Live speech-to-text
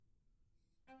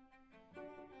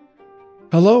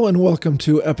Hello and welcome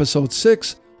to episode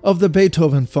 6 of the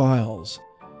Beethoven Files.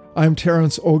 I'm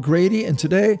Terence O'Grady, and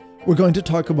today we're going to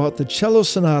talk about the cello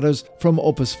sonatas from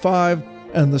Opus 5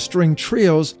 and the string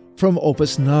trios from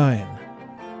Opus 9.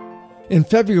 In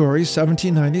February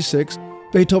 1796,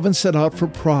 Beethoven set out for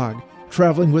Prague,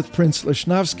 traveling with Prince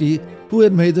Lichnowsky, who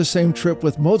had made the same trip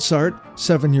with Mozart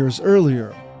 7 years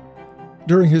earlier.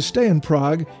 During his stay in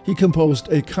Prague, he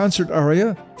composed a concert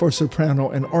aria for soprano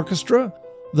and orchestra,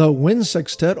 the Wind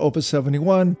Sextet, Opus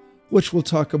 71, which we'll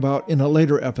talk about in a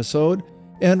later episode,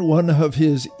 and one of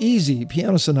his easy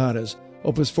piano sonatas,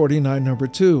 Opus 49, No.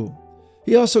 2.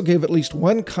 He also gave at least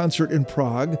one concert in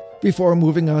Prague before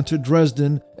moving on to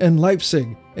Dresden and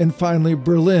Leipzig, and finally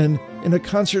Berlin in a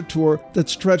concert tour that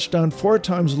stretched on 4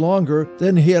 times longer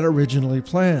than he had originally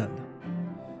planned.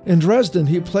 In Dresden,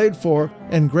 he played for,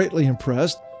 and greatly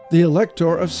impressed, the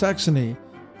Elector of Saxony.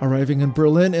 Arriving in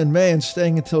Berlin in May and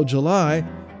staying until July,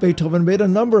 Beethoven made a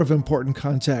number of important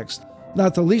contacts,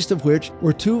 not the least of which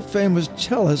were 2 famous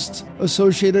cellists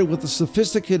associated with the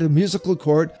sophisticated musical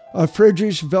court of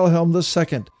Friedrich Wilhelm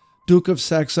II, Duke of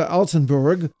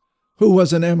Saxe-Altenburg, who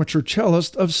was an amateur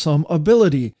cellist of some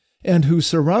ability and who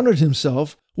surrounded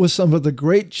himself with some of the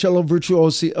great cello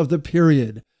virtuosi of the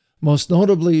period, most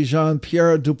notably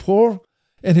Jean-Pierre Duport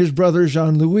and his brother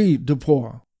Jean-Louis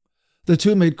Duport. The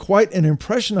two made quite an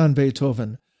impression on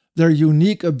Beethoven, their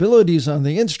unique abilities on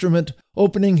the instrument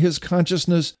opening his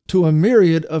consciousness to a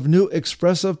myriad of new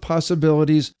expressive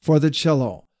possibilities for the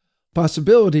cello,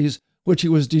 possibilities which he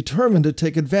was determined to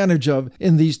take advantage of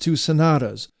in these 2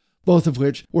 sonatas, both of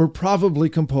which were probably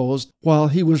composed while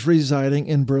he was residing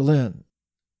in Berlin.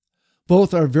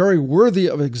 Both are very worthy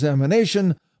of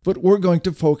examination, but we're going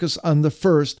to focus on the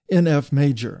first in F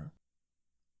major.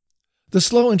 The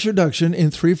slow introduction in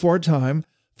 3/4 time,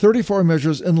 34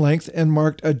 measures in length and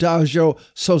marked Adagio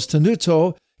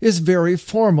sostenuto, is very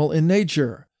formal in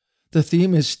nature. The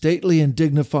theme is stately and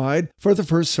dignified for the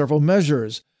first several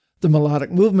measures. The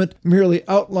melodic movement merely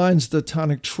outlines the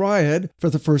tonic triad for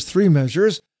the first 3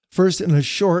 measures, first in a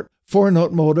short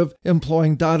 4-note motive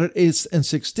employing dotted eighths and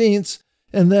sixteenths,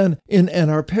 and then in an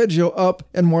arpeggio up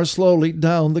and more slowly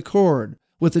down the chord,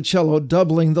 with the cello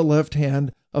doubling the left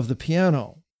hand of the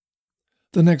piano.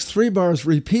 The next 3 bars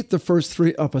repeat the first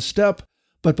 3 up a step,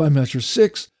 but by measure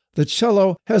 6, the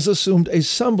cello has assumed a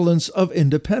semblance of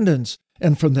independence,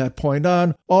 and from that point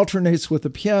on alternates with the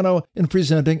piano in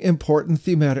presenting important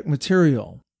thematic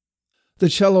material. The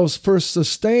cello's first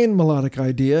sustained melodic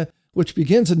idea, which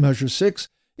begins in measure 6,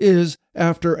 is,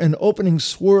 after an opening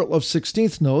swirl of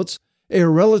 16th notes, a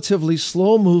relatively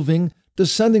slow-moving,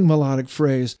 descending melodic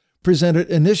phrase, presented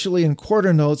initially in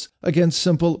quarter notes against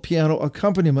simple piano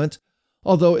accompaniment,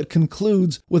 although it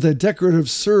concludes with a decorative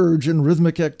surge in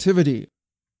rhythmic activity.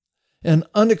 An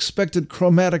unexpected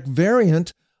chromatic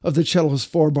variant of the cello's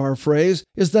 4-bar phrase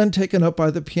is then taken up by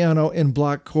the piano in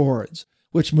block chords,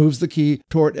 which moves the key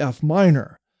toward F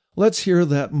minor. Let's hear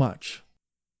that much.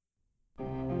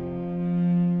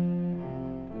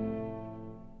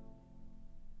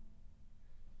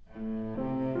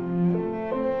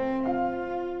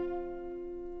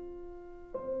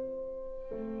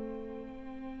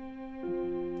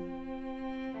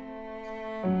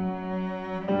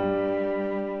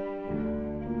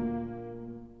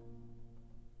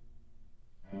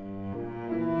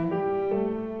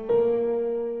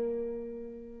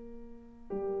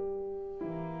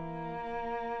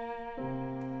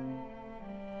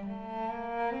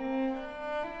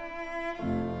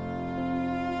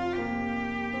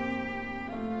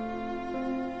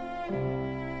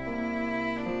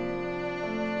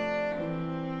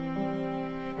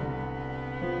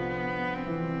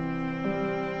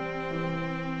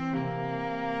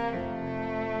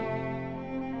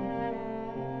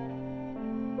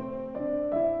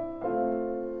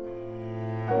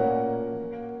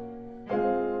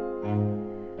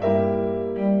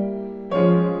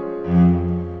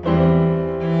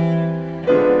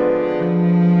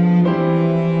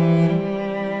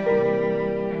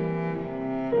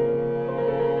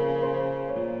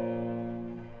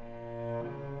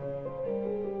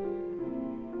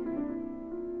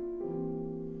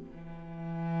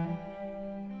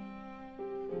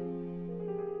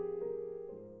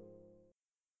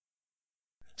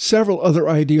 Several other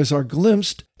ideas are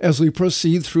glimpsed as we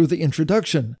proceed through the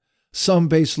introduction, some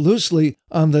based loosely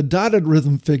on the dotted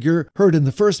rhythm figure heard in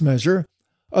the first measure,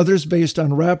 others based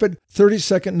on rapid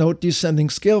 32nd note descending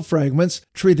scale fragments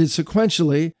treated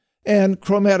sequentially, and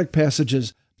chromatic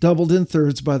passages doubled in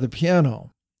thirds by the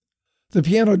piano. The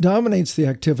piano dominates the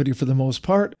activity for the most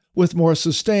part, with more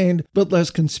sustained but less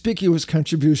conspicuous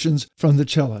contributions from the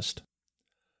cellist.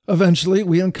 Eventually,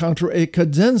 we encounter a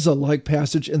cadenza-like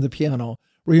passage in the piano,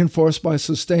 reinforced by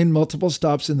sustained multiple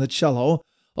stops in the cello,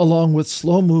 along with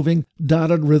slow-moving,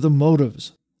 dotted rhythm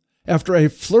motives. After a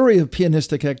flurry of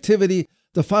pianistic activity,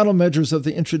 the final measures of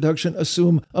the introduction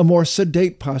assume a more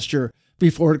sedate posture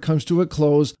before it comes to a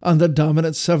close on the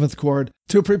dominant seventh chord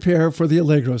to prepare for the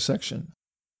allegro section.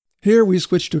 Here we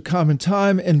switch to common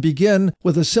time and begin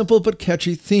with a simple but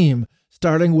catchy theme,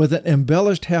 starting with an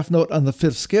embellished half note on the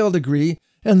fifth scale degree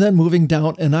and then moving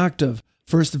down an octave,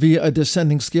 first via a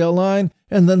descending scale line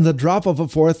and then the drop of a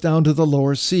fourth down to the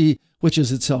lower C, which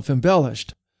is itself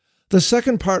embellished. The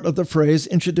second part of the phrase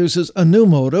introduces a new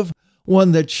motive,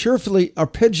 one that cheerfully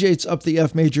arpeggiates up the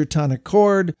F major tonic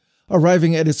chord,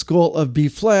 arriving at its goal of B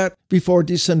flat before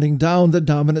descending down the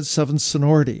dominant seventh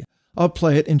sonority. I'll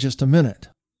play it in just a minute.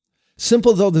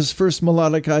 Simple though this first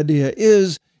melodic idea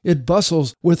is, it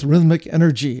bustles with rhythmic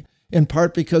energy, in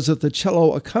part because of the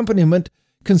cello accompaniment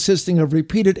consisting of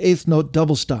repeated eighth note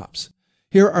double stops.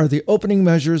 Here are the opening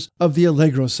measures of the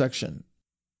allegro section.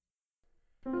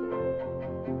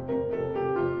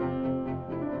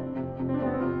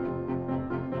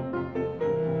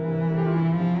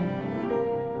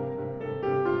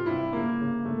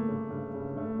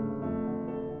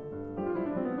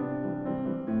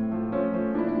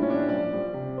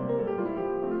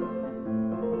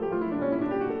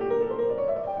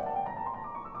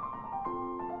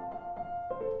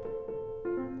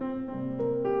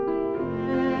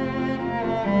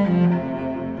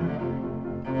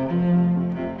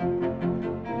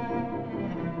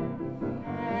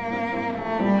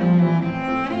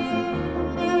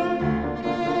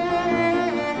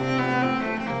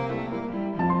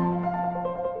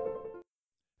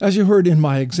 As you heard in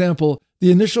my example,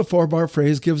 the initial four-bar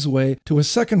phrase gives way to a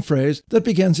second phrase that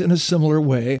begins in a similar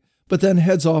way, but then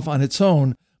heads off on its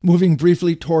own, moving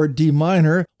briefly toward D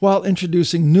minor while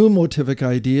introducing new motivic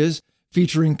ideas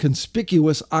featuring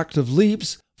conspicuous octave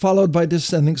leaps followed by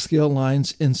descending scale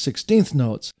lines in 16th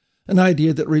notes, an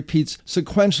idea that repeats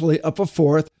sequentially up a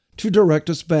fourth to direct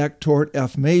us back toward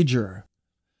F major.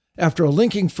 After a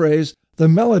linking phrase, the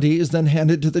melody is then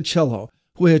handed to the cello,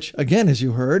 which, again as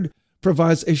you heard,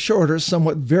 provides a shorter,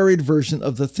 somewhat varied version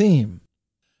of the theme.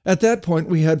 At that point,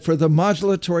 we head for the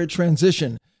modulatory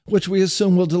transition, which we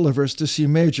assume will deliver us to C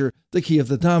major, the key of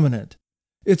the dominant.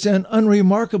 It's an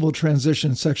unremarkable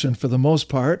transition section for the most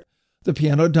part. The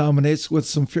piano dominates with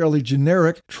some fairly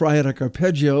generic triadic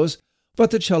arpeggios,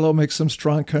 but the cello makes some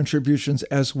strong contributions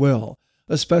as well,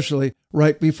 especially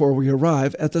right before we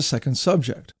arrive at the second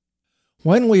subject.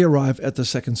 When we arrive at the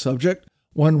second subject,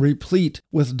 one replete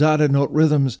with dotted note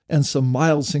rhythms and some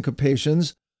mild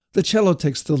syncopations, the cello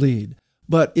takes the lead,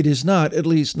 but it is not, at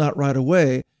least not right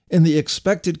away, in the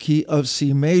expected key of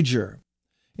C major.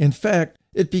 In fact,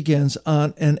 it begins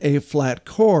on an A-flat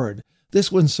chord.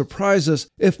 This wouldn't surprise us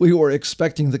if we were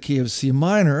expecting the key of C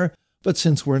minor, but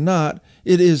since we're not,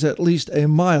 it is at least a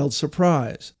mild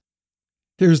surprise.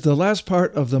 Here's the last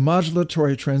part of the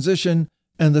modulatory transition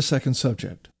and the second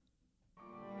subject.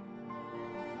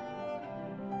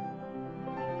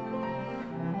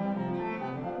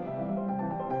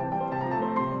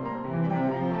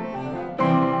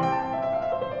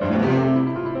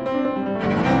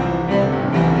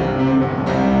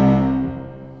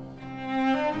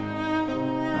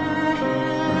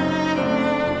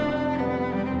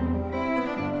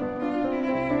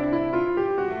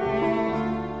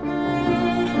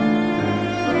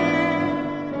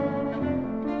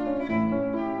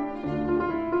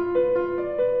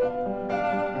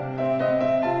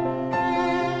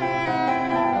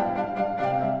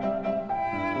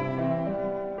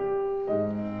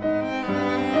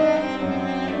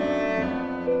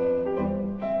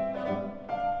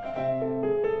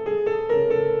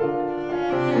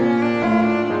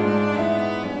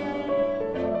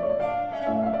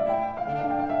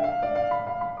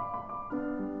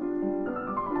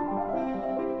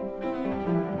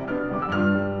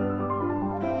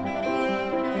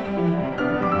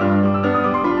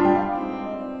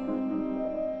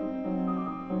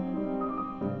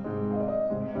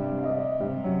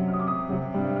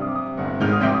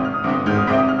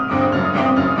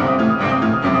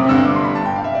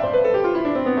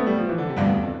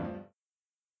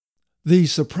 The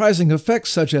surprising effect,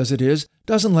 such as it is,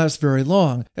 doesn't last very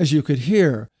long, as you could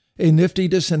hear. A nifty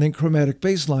descending chromatic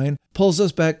bass line pulls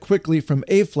us back quickly from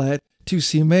A-flat to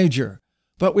C major.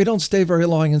 But we don't stay very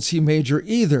long in C major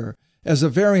either, as a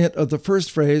variant of the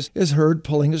first phrase is heard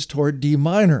pulling us toward D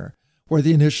minor, where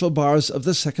the initial bars of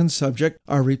the second subject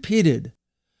are repeated.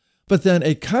 But then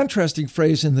a contrasting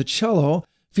phrase in the cello,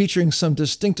 featuring some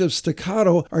distinctive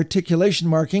staccato articulation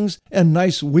markings and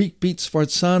nice weak beat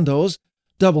sforzandos,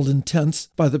 doubled in tenths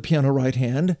by the piano right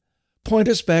hand, point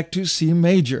us back to C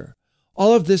major.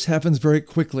 All of this happens very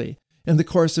quickly, in the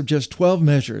course of just 12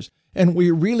 measures, and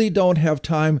we really don't have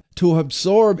time to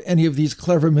absorb any of these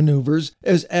clever maneuvers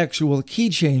as actual key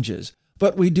changes,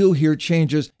 but we do hear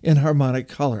changes in harmonic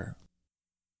color.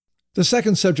 The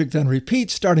second subject then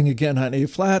repeats, starting again on A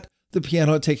flat, the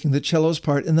piano taking the cello's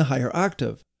part in the higher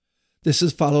octave. This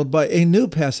is followed by a new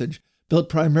passage, built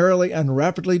primarily on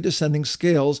rapidly descending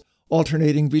scales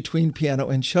alternating between piano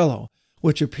and cello,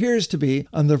 which appears to be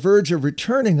on the verge of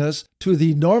returning us to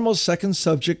the normal second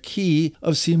subject key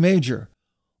of C major,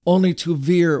 only to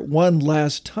veer one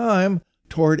last time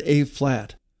toward A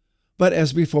flat. But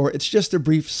as before, it's just a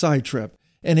brief side trip,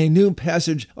 and a new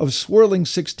passage of swirling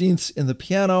sixteenths in the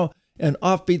piano and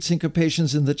offbeat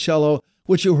syncopations in the cello,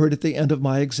 which you heard at the end of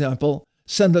my example,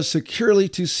 send us securely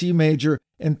to C major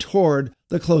and toward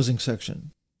the closing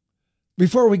section.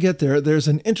 Before we get there, there's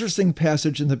an interesting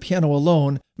passage in the piano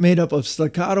alone made up of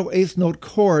staccato eighth note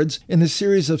chords in a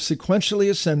series of sequentially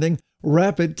ascending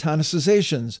rapid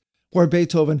tonicizations, where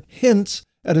Beethoven hints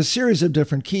at a series of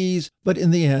different keys, but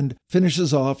in the end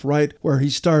finishes off right where he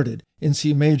started, in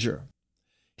C major.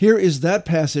 Here is that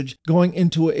passage going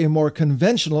into a more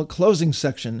conventional closing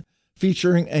section,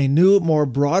 featuring a new, more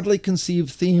broadly conceived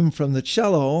theme from the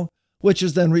cello, which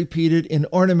is then repeated in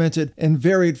ornamented and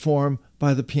varied form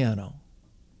by the piano.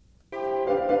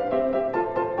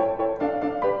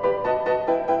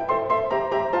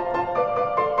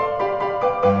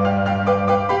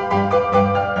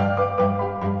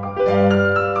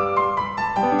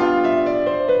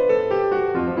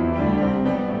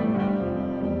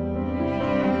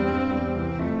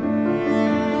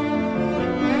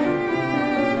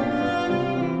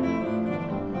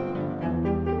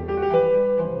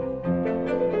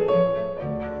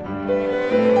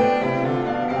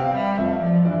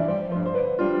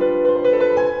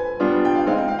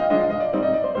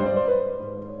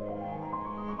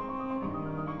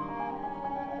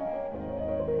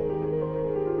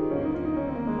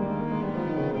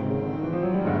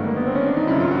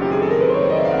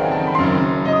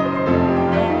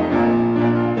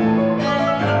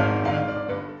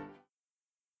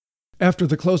 After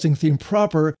the closing theme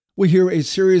proper, we hear a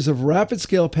series of rapid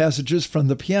scale passages from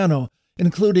the piano,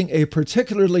 including a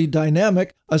particularly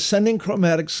dynamic ascending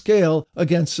chromatic scale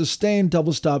against sustained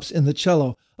double stops in the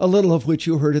cello, a little of which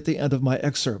you heard at the end of my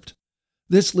excerpt.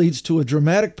 This leads to a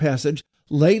dramatic passage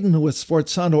laden with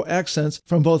sforzando accents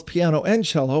from both piano and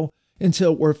cello,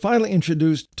 until we're finally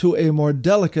introduced to a more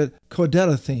delicate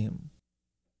codetta theme.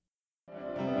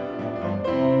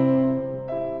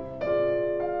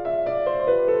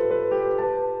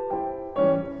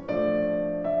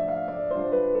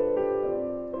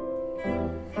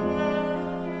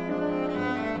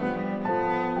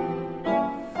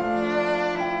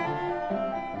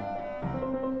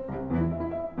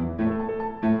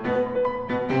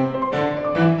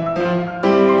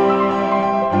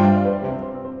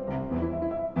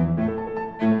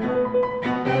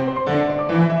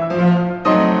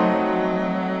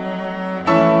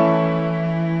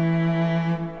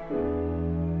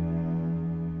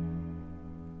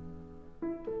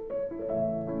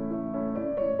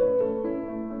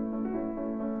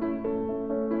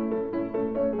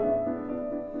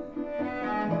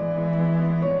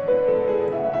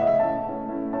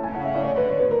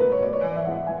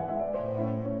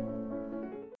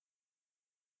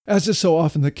 As is so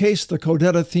often the case, the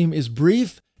codetta theme is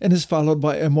brief and is followed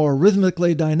by a more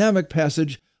rhythmically dynamic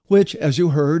passage, which, as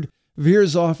you heard,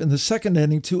 veers off in the second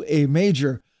ending to A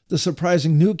major, the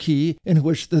surprising new key in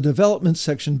which the development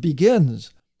section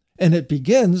begins. And it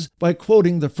begins by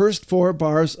quoting the first 4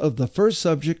 bars of the first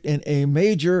subject in A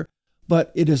major,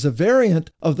 but it is a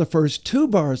variant of the first 2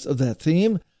 bars of that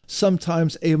theme,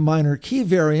 sometimes a minor key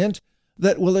variant,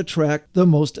 that will attract the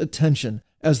most attention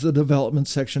as the development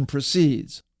section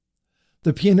proceeds.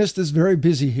 The pianist is very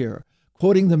busy here,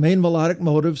 quoting the main melodic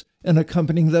motives and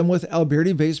accompanying them with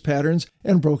Alberti bass patterns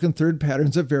and broken third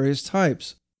patterns of various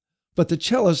types. But the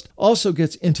cellist also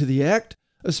gets into the act,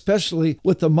 especially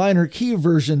with the minor key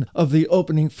version of the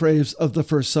opening phrase of the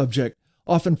first subject,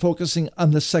 often focusing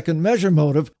on the second measure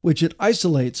motive, which it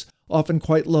isolates, often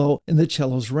quite low in the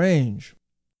cello's range.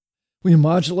 We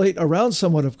modulate around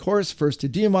somewhat, of course, first to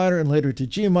D minor and later to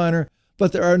G minor,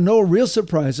 but there are no real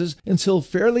surprises until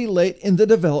fairly late in the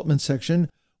development section,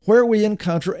 where we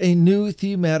encounter a new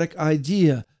thematic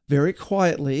idea very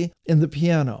quietly in the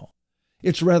piano.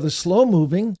 It's rather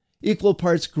slow-moving, equal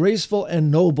parts graceful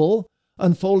and noble,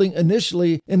 unfolding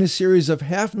initially in a series of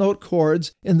half-note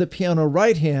chords in the piano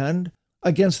right hand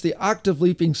against the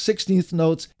octave-leaping 16th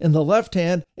notes in the left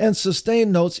hand and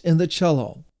sustained notes in the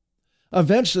cello.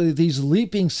 Eventually, these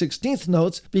leaping 16th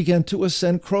notes began to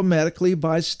ascend chromatically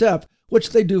by step, which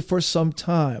they do for some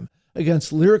time,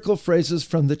 against lyrical phrases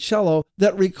from the cello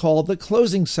that recall the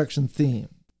closing section theme.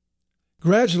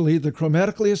 Gradually, the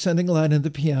chromatically ascending line in the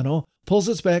piano pulls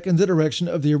us back in the direction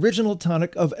of the original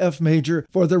tonic of F major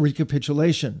for the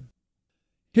recapitulation.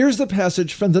 Here's the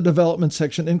passage from the development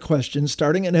section in question,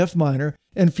 starting in F minor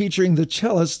and featuring the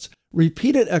cellist's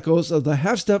repeated echoes of the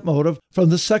half-step motive from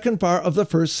the second bar of the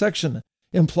first section,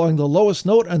 employing the lowest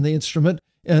note on the instrument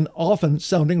and often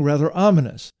sounding rather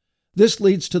ominous. This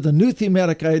leads to the new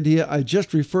thematic idea I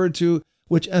just referred to,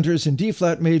 which enters in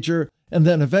D-flat major and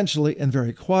then eventually and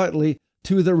very quietly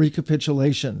to the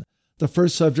recapitulation, the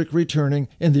first subject returning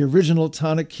in the original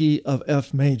tonic key of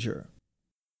F major.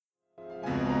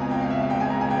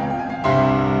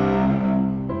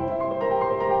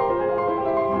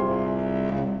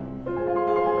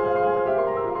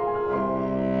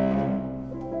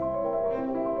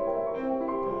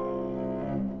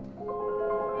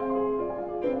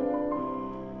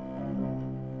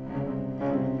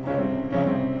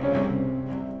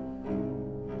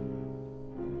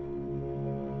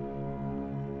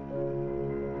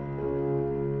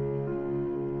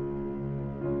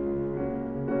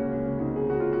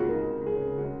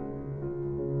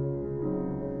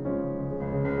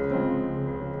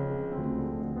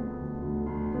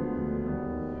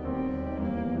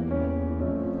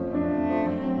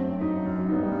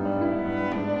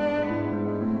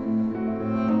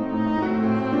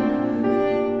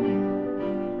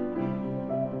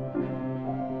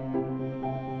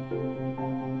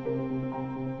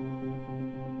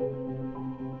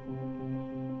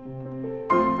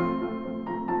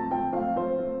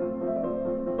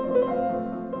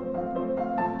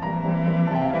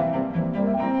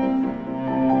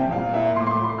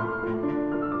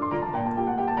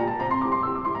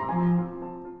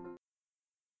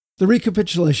 The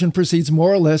recapitulation proceeds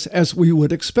more or less as we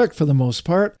would expect for the most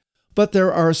part, but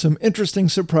there are some interesting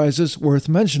surprises worth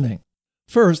mentioning.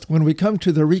 First, when we come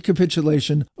to the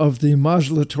recapitulation of the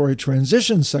modulatory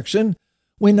transition section,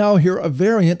 we now hear a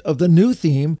variant of the new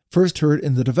theme first heard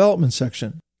in the development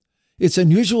section. It's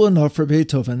unusual enough for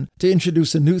Beethoven to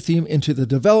introduce a new theme into the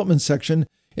development section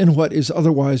in what is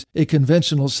otherwise a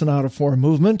conventional sonata form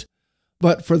movement,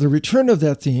 but for the return of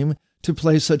that theme to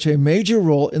play such a major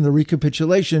role in the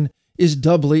recapitulation is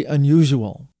doubly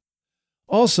unusual.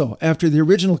 Also, after the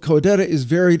original codetta is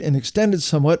varied and extended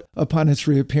somewhat upon its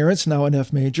reappearance, now in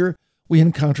F major, we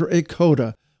encounter a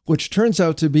coda, which turns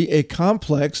out to be a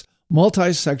complex,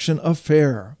 multi-section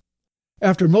affair.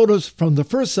 After motives from the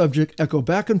first subject echo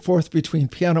back and forth between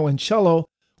piano and cello,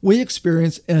 we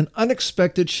experience an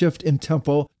unexpected shift in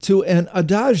tempo to an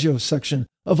adagio section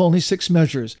of only 6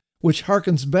 measures, which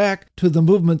harkens back to the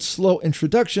movement's slow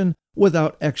introduction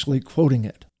without actually quoting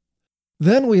it.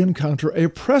 Then we encounter a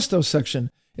presto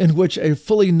section in which a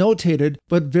fully notated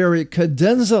but very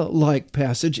cadenza-like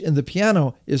passage in the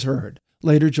piano is heard,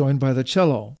 later joined by the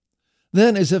cello.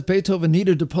 Then, as if Beethoven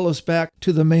needed to pull us back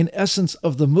to the main essence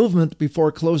of the movement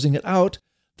before closing it out,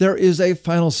 there is a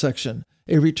final section,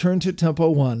 a return to tempo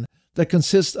 1, that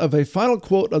consists of a final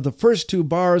quote of the first 2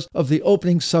 bars of the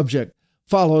opening subject,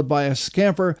 followed by a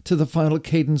scamper to the final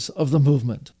cadence of the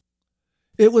movement.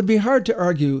 It would be hard to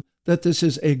argue that this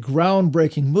is a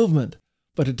groundbreaking movement,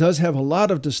 but it does have a lot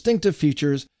of distinctive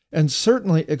features and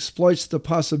certainly exploits the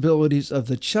possibilities of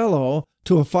the cello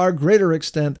to a far greater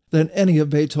extent than any of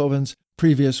Beethoven's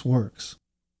previous works.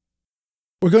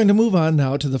 We're going to move on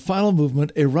now to the final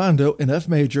movement, a rondo in F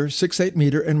major, 6/8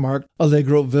 meter, and marked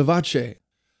Allegro vivace.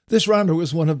 This rondo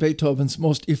is one of Beethoven's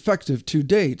most effective to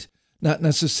date, not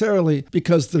necessarily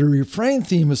because the refrain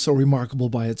theme is so remarkable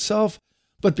by itself,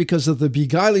 but because of the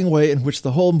beguiling way in which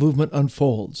the whole movement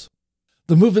unfolds.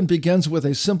 The movement begins with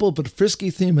a simple but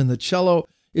frisky theme in the cello,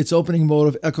 its opening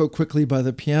motive echoed quickly by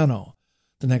the piano.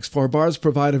 The next 4 bars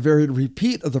provide a varied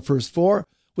repeat of the first 4,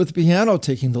 with the piano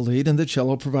taking the lead and the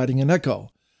cello providing an echo.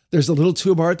 There's a little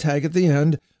 2-bar tag at the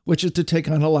end, which is to take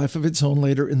on a life of its own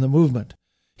later in the movement.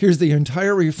 Here's the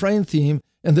entire refrain theme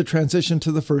and the transition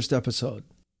to the first episode.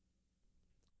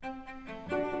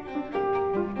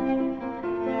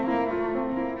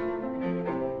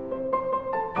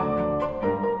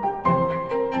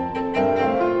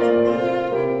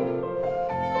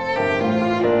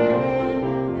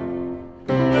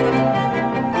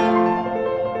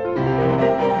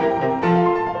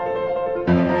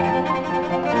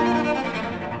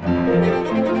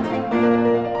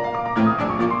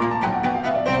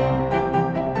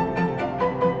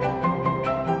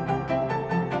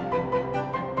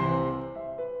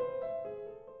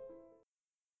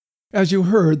 As you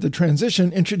heard, the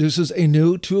transition introduces a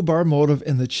new 2-bar motive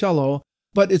in the cello,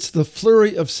 but it's the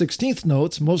flurry of 16th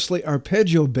notes, mostly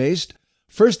arpeggio-based,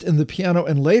 first in the piano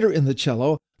and later in the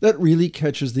cello, that really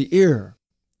catches the ear.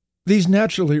 These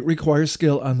naturally require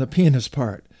skill on the pianist's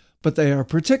part, but they are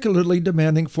particularly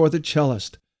demanding for the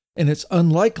cellist, and it's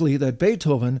unlikely that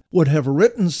Beethoven would have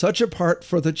written such a part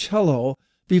for the cello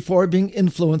before being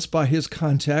influenced by his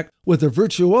contact with the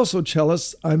virtuoso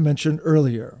cellists I mentioned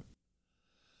earlier.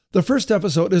 The first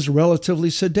episode is relatively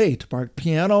sedate, marked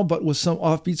piano but with some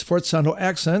offbeat sforzando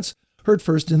accents, heard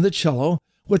first in the cello,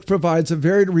 which provides a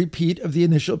varied repeat of the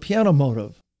initial piano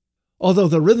motive. Although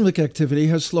the rhythmic activity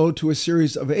has slowed to a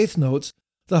series of eighth notes,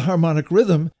 the harmonic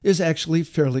rhythm is actually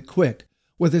fairly quick,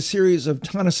 with a series of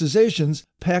tonicizations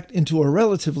packed into a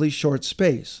relatively short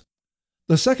space.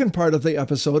 The second part of the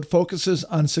episode focuses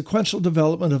on sequential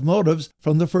development of motives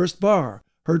from the first bar,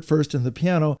 heard first in the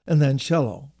piano and then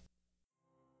cello.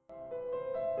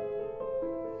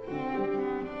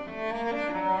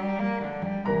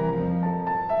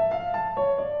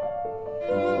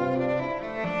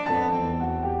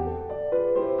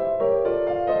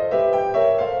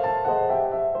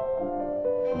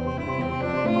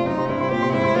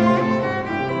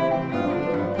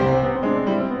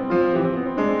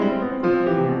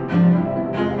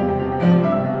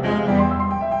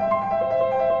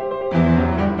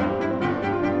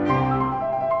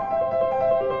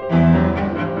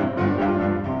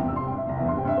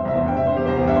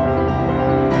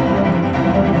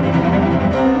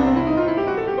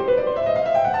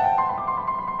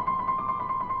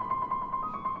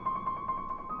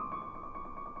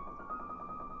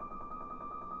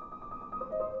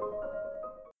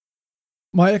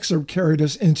 My excerpt carried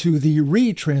us into the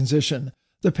re-transition,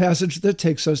 the passage that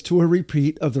takes us to a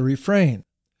repeat of the refrain.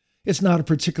 It's not a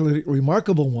particularly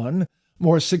remarkable one,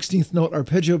 more 16th note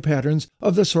arpeggio patterns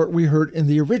of the sort we heard in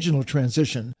the original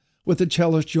transition, with the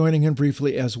cellist joining in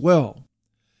briefly as well.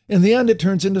 In the end, it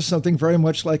turns into something very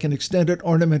much like an extended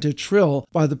ornamented trill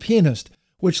by the pianist,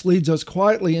 which leads us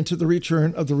quietly into the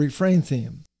return of the refrain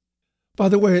theme. By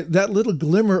the way, that little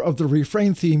glimmer of the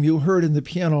refrain theme you heard in the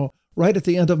piano right at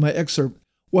the end of my excerpt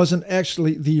wasn't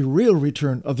actually the real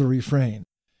return of the refrain.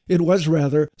 It was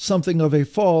rather something of a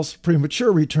false, premature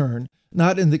return,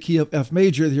 not in the key of F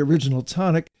major, the original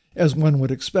tonic, as one would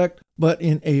expect, but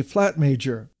in A flat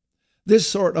major. This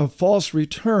sort of false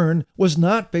return was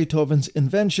not Beethoven's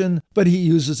invention, but he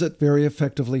uses it very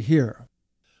effectively here.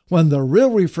 When the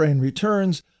real refrain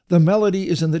returns, the melody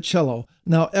is in the cello,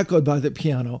 now echoed by the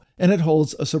piano, and it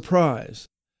holds a surprise.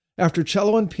 After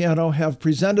cello and piano have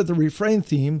presented the refrain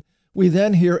theme, we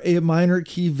then hear a minor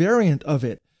key variant of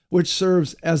it, which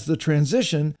serves as the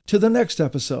transition to the next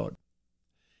episode.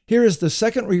 Here is the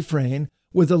second refrain,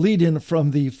 with a lead-in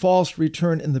from the false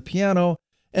return in the piano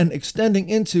and extending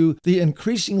into the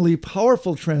increasingly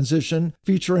powerful transition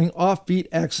featuring offbeat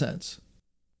accents.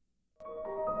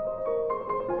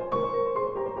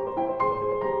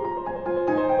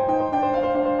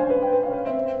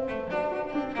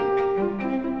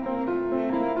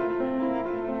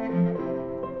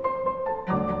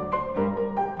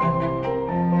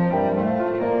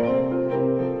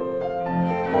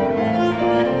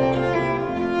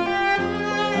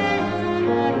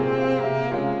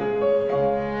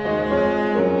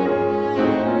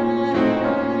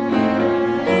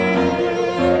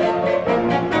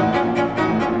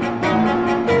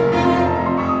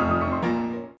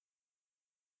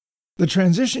 The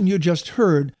transition you just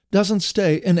heard doesn't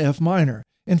stay in F minor.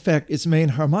 In fact, its main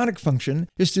harmonic function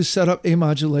is to set up a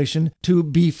modulation to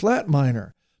B flat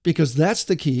minor, because that's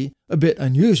the key, a bit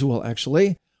unusual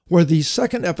actually, where the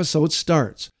second episode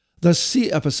starts, the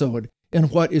C episode, in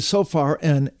what is so far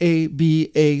an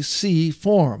A-B-A-C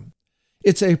form.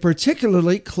 It's a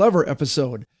particularly clever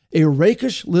episode, a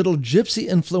rakish little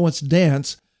gypsy-influenced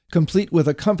dance, complete with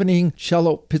accompanying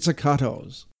cello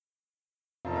pizzicatos.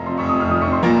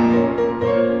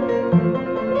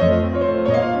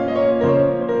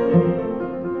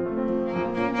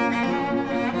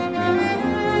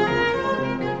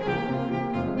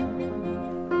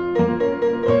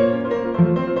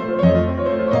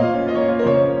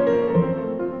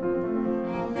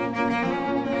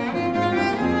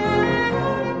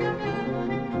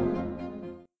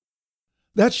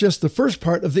 That's just the first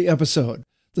part of the episode.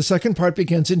 The second part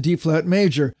begins in D flat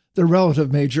major, the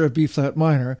relative major of B flat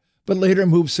minor, but later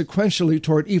moves sequentially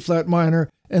toward E flat minor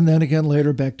and then again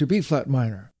later back to B flat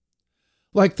minor.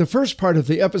 Like the first part of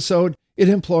the episode, it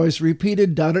employs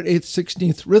repeated dotted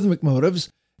 8/16 rhythmic motives,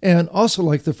 and also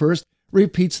like the first,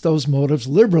 repeats those motives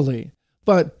liberally,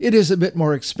 but it is a bit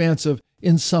more expansive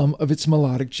in some of its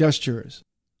melodic gestures.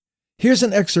 Here's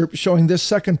an excerpt showing this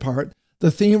second part,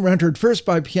 the theme rendered first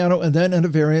by piano and then in a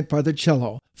variant by the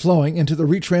cello, flowing into the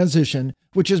retransition,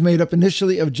 which is made up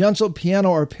initially of gentle piano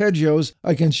arpeggios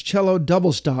against cello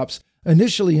double stops,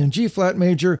 initially in G-flat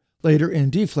major, later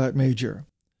in D-flat major.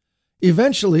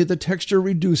 Eventually, the texture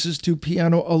reduces to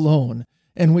piano alone,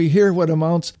 and we hear what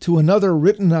amounts to another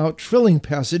written-out trilling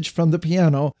passage from the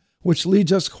piano, which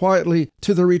leads us quietly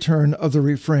to the return of the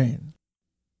refrain.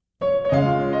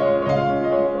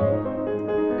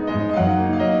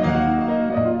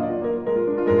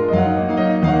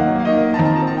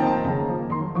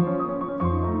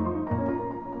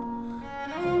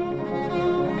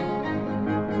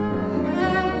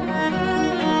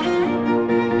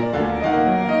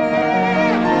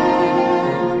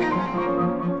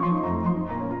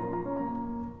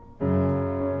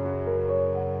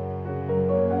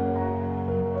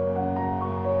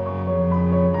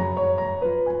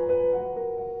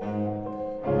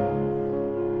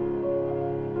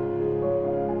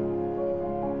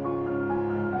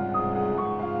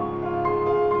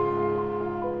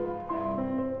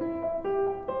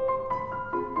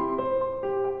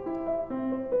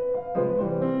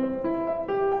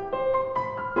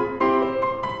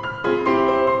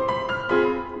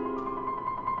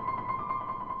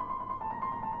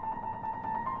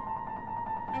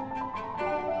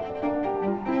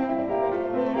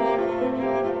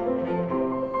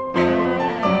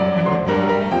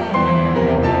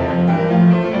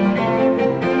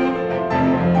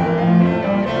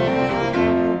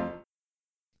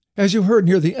 As you heard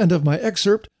near the end of my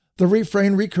excerpt, the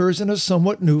refrain recurs in a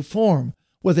somewhat new form,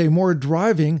 with a more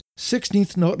driving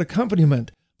 16th note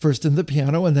accompaniment, first in the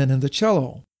piano and then in the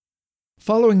cello.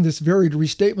 Following this varied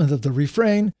restatement of the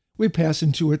refrain, we pass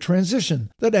into a transition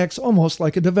that acts almost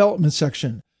like a development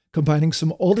section, combining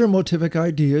some older motivic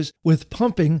ideas with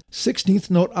pumping 16th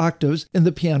note octaves in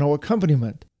the piano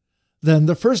accompaniment. Then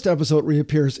the first episode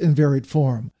reappears in varied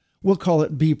form, we'll call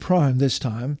it B' this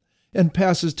time, and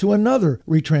passes to another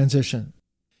retransition.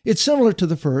 It's similar to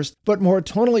the first, but more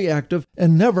tonally active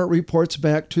and never reports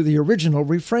back to the original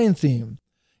refrain theme,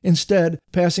 instead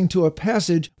passing to a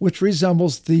passage which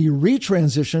resembles the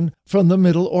retransition from the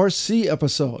middle or C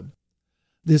episode.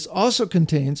 This also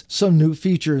contains some new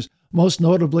features, most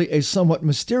notably a somewhat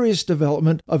mysterious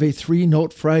development of a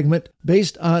 3-note fragment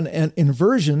based on an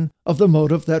inversion of the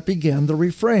motive that began the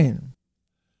refrain.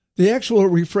 The actual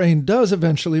refrain does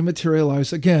eventually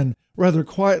materialize again, rather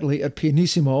quietly at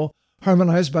pianissimo,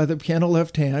 harmonized by the piano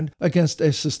left hand against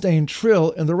a sustained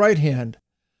trill in the right hand.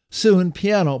 Soon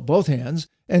piano, both hands,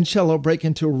 and cello break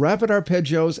into rapid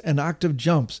arpeggios and octave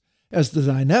jumps as the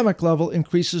dynamic level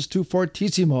increases to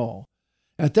fortissimo.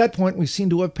 At that point we seem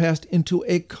to have passed into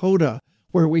a coda,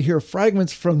 where we hear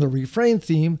fragments from the refrain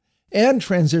theme and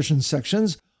transition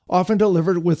sections, often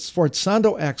delivered with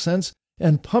sforzando accents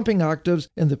and pumping octaves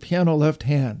in the piano left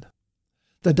hand.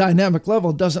 The dynamic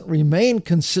level doesn't remain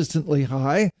consistently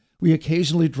high. We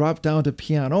occasionally drop down to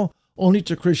piano, only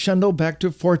to crescendo back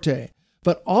to forte.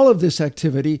 But all of this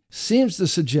activity seems to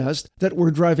suggest that we're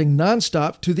driving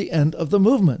nonstop to the end of the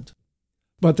movement.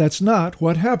 But that's not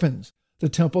what happens. The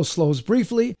tempo slows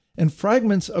briefly, and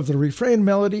fragments of the refrain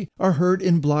melody are heard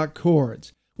in block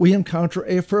chords. We encounter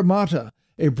a fermata,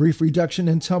 a brief reduction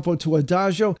in tempo to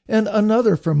adagio, and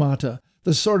another fermata,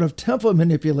 the sort of tempo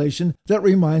manipulation that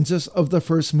reminds us of the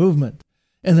first movement.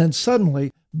 And then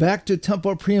suddenly, back to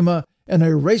tempo prima and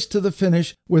a race to the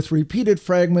finish with repeated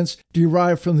fragments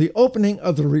derived from the opening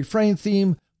of the refrain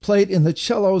theme played in the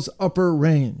cello's upper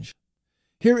range.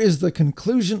 Here is the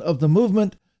conclusion of the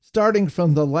movement, starting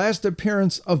from the last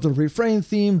appearance of the refrain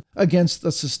theme against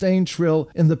the sustained trill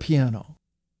in the piano.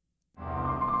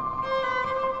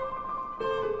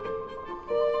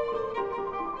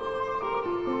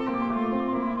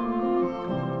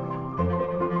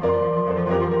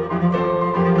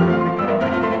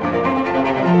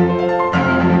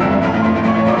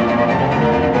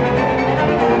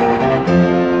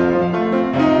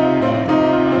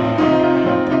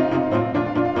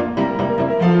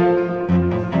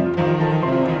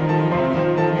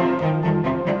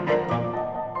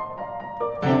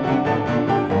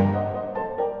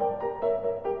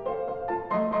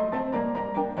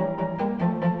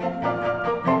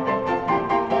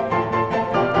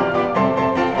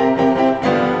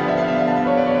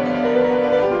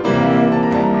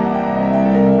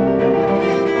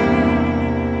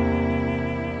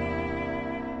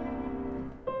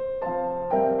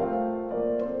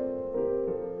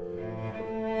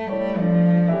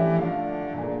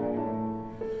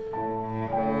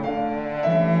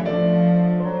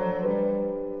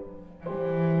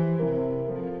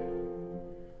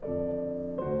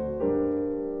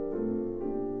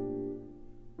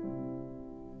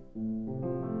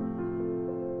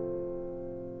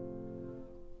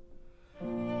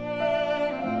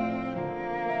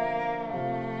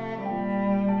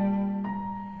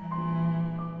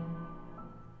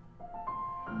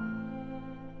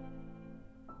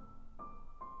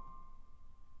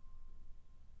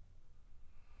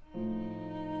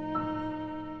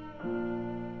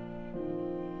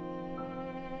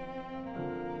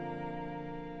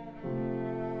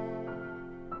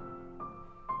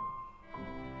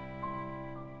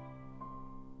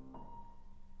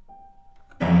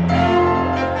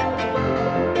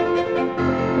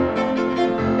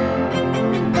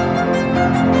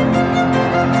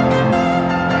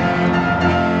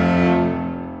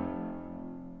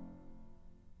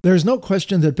 There's no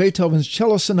question that Beethoven's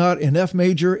cello sonata in F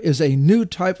major is a new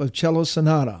type of cello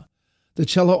sonata. The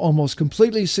cello almost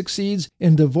completely succeeds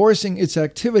in divorcing its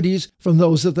activities from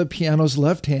those of the piano's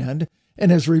left hand, and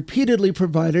has repeatedly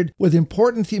provided with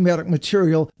important thematic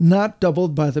material not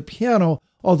doubled by the piano,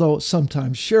 although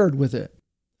sometimes shared with it.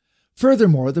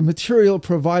 Furthermore, the material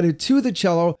provided to the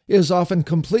cello is often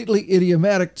completely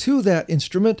idiomatic to that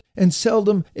instrument and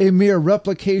seldom a mere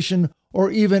replication or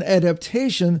even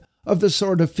adaptation of the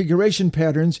sort of figuration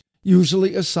patterns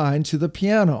usually assigned to the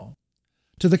piano.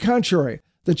 To the contrary,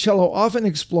 the cello often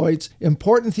exploits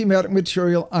important thematic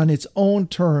material on its own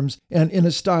terms and in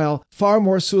a style far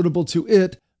more suitable to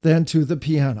it than to the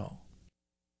piano.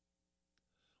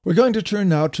 We're going to turn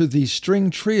now to the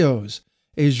string trios,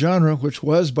 a genre which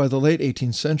was, by the late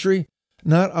 18th century,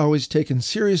 not always taken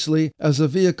seriously as a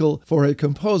vehicle for a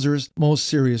composer's most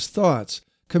serious thoughts,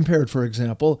 compared, for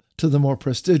example, to the more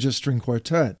prestigious string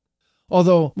quartet.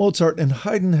 Although Mozart and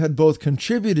Haydn had both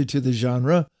contributed to the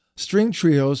genre, string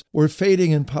trios were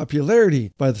fading in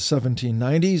popularity by the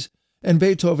 1790s, and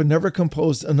Beethoven never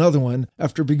composed another one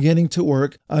after beginning to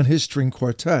work on his string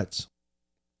quartets.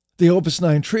 The Opus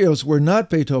 9 trios were not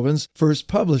Beethoven's first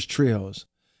published trios.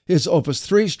 His Opus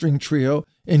 3 string trio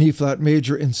in E-flat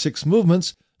major in 6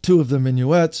 movements, 2 of them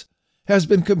minuets, has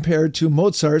been compared to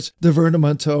Mozart's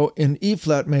Divertimento in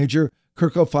E-flat major,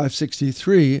 Kirko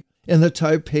 563, in the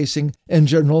type, pacing, and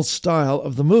general style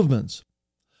of the movements.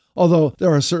 Although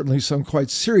there are certainly some quite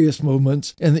serious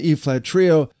movements in the E-flat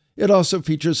trio, it also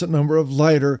features a number of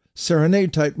lighter,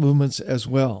 serenade-type movements as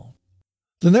well.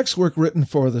 The next work written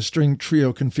for the string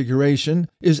trio configuration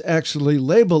is actually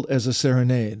labeled as a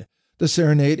serenade, the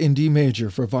Serenade in D major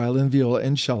for violin, viola,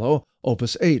 and cello,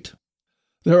 Opus 8.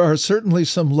 There are certainly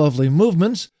some lovely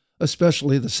movements,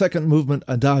 especially the second movement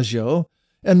Adagio,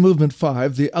 and movement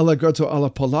 5, the Allegretto alla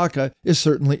Polacca, is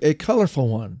certainly a colorful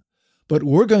one. But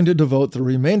we're going to devote the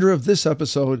remainder of this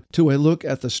episode to a look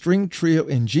at the string trio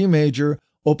in G major,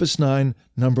 Opus 9,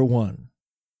 number 1.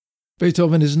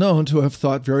 Beethoven is known to have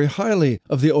thought very highly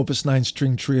of the Opus 9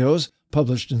 string trios,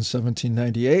 published in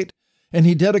 1798, and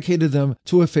he dedicated them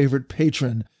to a favorite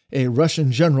patron, a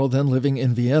Russian general then living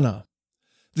in Vienna.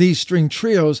 These string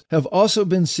trios have also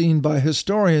been seen by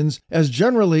historians as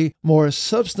generally more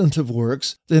substantive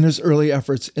works than his early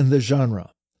efforts in the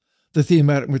genre. The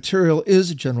thematic material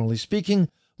is, generally speaking,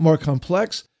 more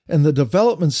complex, and the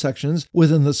development sections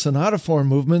within the sonata form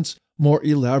movements more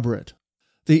elaborate.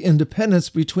 The independence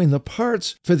between the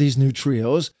parts for these new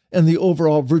trios and the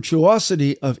overall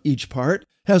virtuosity of each part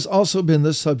has also been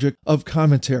the subject of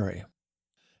commentary.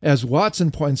 As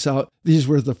Watson points out, these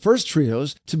were the first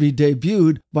trios to be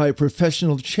debuted by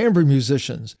professional chamber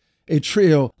musicians, a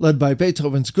trio led by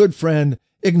Beethoven's good friend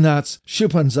Ignaz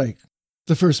Schuppanzigh.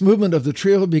 The first movement of the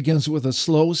trio begins with a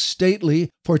slow, stately,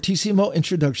 fortissimo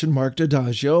introduction marked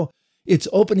Adagio, its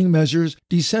opening measures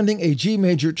descending a G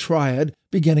major triad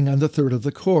beginning on the third of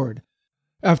the chord.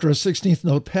 After a 16th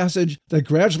note passage that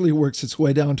gradually works its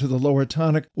way down to the lower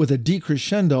tonic with a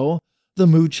decrescendo, the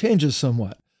mood changes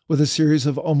somewhat, with a series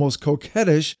of almost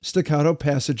coquettish staccato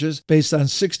passages based on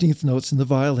 16th notes in the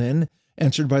violin,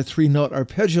 answered by 3-note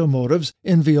arpeggio motives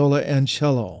in viola and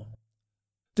cello.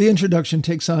 The introduction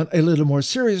takes on a little more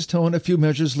serious tone a few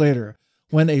measures later,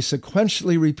 when a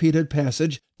sequentially repeated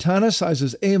passage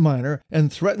tonicizes A minor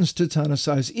and threatens to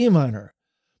tonicize E minor.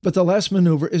 But the last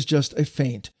maneuver is just a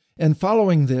feint, and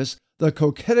following this, the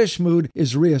coquettish mood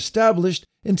is re-established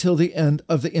until the end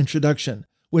of the introduction,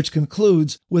 which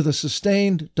concludes with a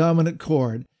sustained dominant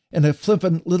chord and a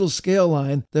flippant little scale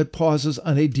line that pauses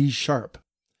on a D sharp.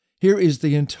 Here is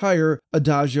the entire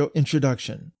Adagio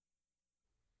introduction.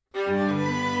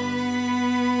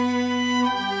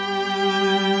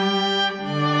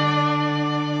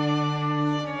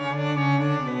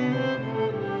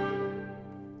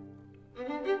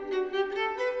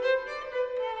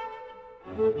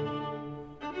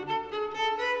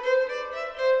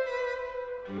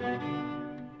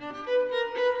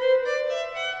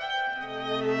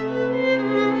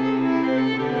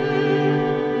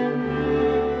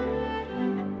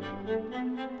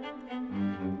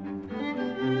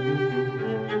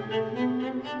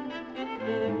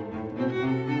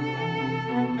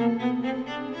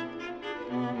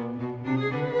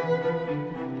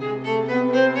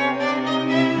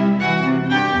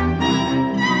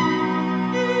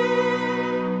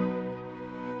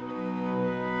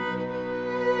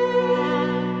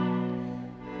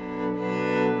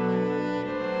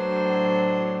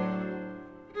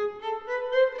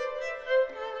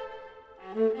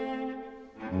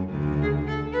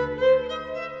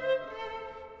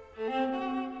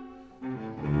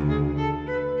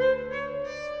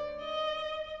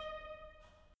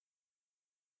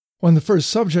 When the first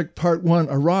subject, part 1,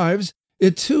 arrives,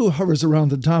 it too hovers around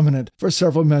the dominant for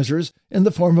several measures in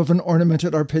the form of an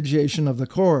ornamented arpeggiation of the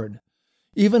chord.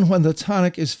 Even when the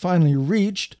tonic is finally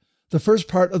reached, the first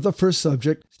part of the first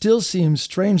subject still seems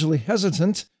strangely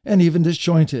hesitant and even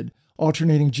disjointed,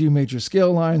 alternating G major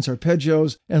scale lines,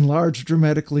 arpeggios, and large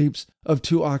dramatic leaps of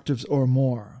 2 octaves or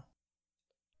more.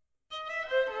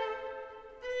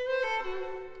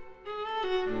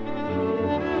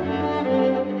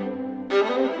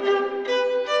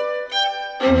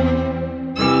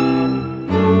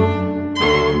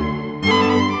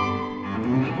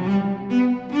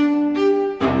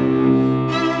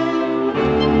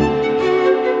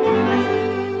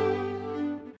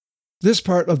 This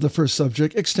part of the first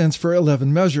subject extends for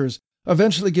 11 measures,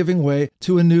 eventually giving way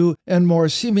to a new and more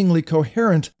seemingly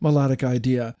coherent melodic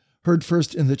idea, heard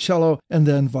first in the cello and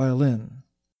then violin.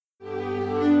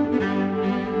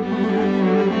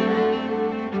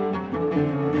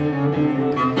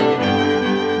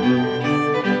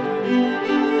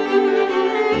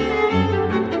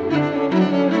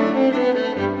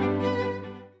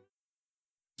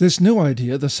 This new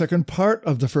idea, the second part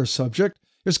of the first subject,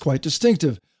 is quite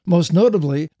distinctive, most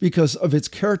notably because of its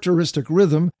characteristic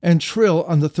rhythm and trill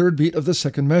on the third beat of the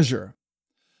second measure.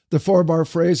 The 4-bar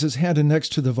phrase is handed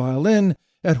next to the violin,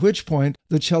 at which point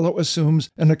the cello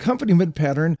assumes an accompaniment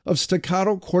pattern of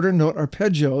staccato quarter-note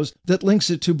arpeggios that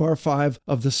links it to bar 5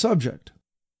 of the subject.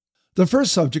 The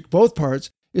first subject, both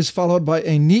parts, is followed by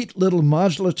a neat little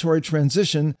modulatory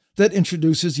transition that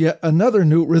introduces yet another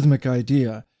new rhythmic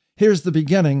idea. Here's the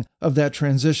beginning of that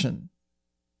transition.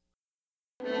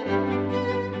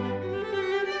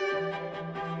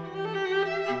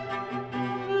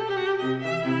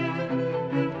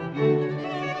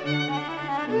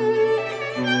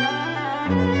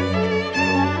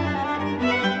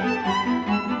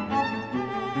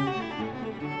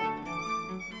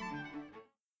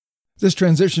 This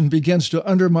transition begins to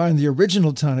undermine the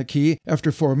original tonic key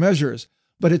after 4 measures,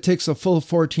 but it takes a full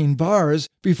 14 bars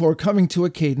before coming to a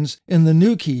cadence in the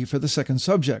new key for the second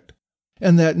subject.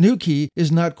 And that new key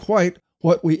is not quite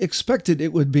what we expected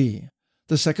it would be.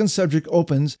 The second subject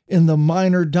opens in the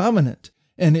minor dominant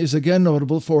and is again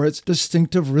notable for its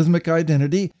distinctive rhythmic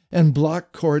identity and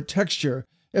block chord texture,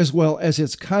 as well as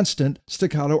its constant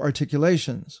staccato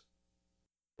articulations.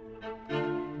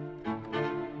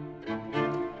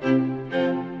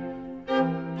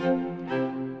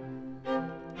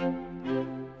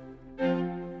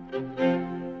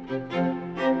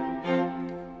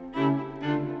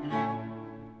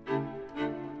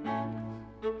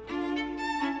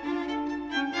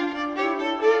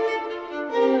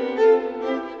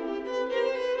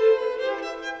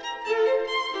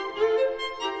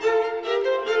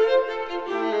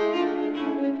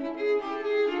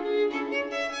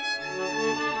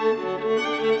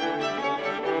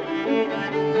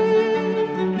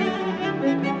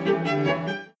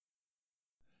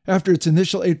 After its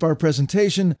initial 8-bar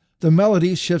presentation, the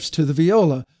melody shifts to the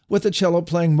viola, with the cello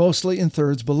playing mostly in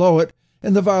thirds below it,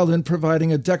 and the violin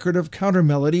providing a decorative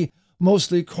counter-melody,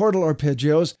 mostly chordal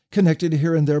arpeggios, connected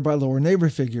here and there by lower neighbor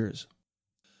figures.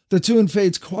 The tune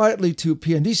fades quietly to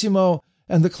pianissimo,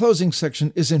 and the closing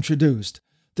section is introduced.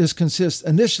 This consists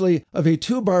initially of a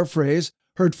 2-bar phrase,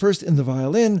 heard first in the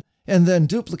violin, and then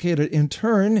duplicated in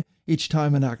turn, each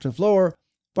time an octave lower,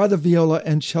 by the viola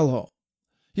and cello.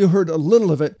 You heard a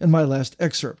little of it in my last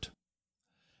excerpt.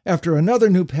 After another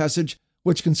new passage,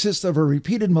 which consists of a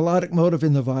repeated melodic motive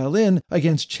in the violin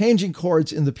against changing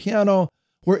chords in the piano,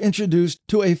 we're introduced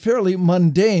to a fairly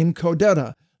mundane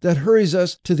codetta that hurries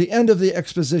us to the end of the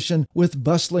exposition with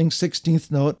bustling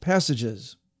 16th note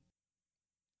passages.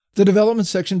 The development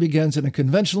section begins in a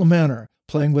conventional manner,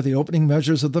 playing with the opening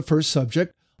measures of the first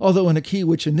subject, although in a key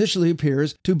which initially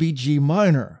appears to be G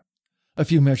minor. A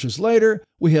few measures later,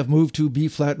 we have moved to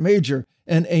B-flat major,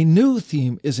 and a new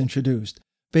theme is introduced,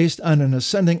 based on an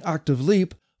ascending octave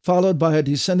leap, followed by a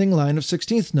descending line of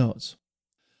 16th notes.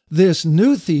 This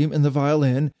new theme in the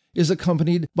violin is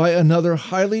accompanied by another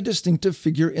highly distinctive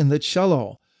figure in the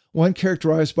cello, one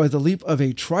characterized by the leap of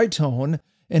a tritone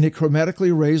and a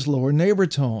chromatically raised lower neighbor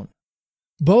tone.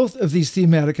 Both of these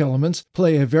thematic elements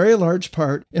play a very large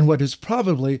part in what is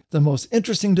probably the most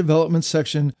interesting development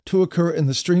section to occur in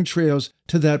the string trios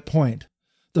to that point.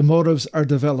 The motives are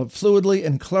developed fluidly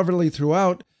and cleverly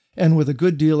throughout, and with a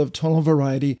good deal of tonal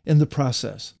variety in the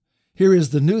process. Here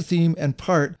is the new theme and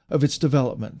part of its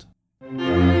development.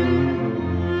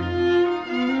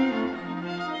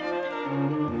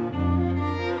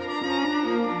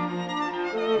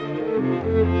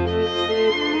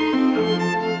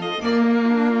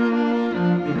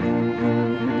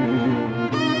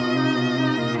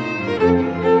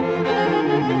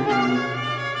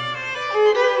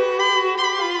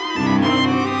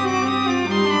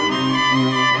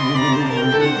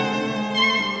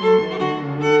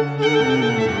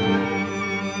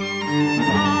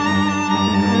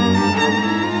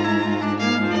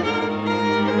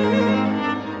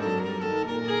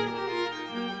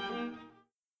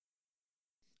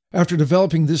 After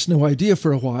developing this new idea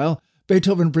for a while,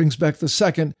 Beethoven brings back the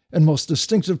second and most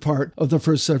distinctive part of the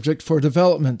first subject for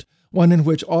development, one in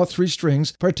which all three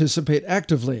strings participate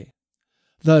actively.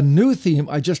 The new theme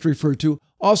I just referred to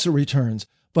also returns,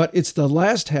 but it's the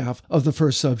last half of the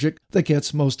first subject that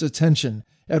gets most attention,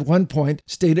 at one point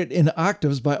stated in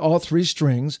octaves by all three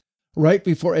strings, right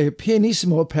before a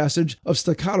pianissimo passage of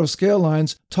staccato scale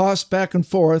lines tossed back and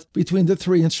forth between the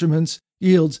three instruments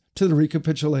yields to the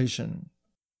recapitulation.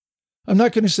 I'm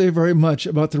not going to say very much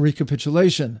about the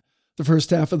recapitulation. The first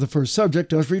half of the first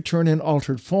subject does return in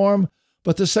altered form,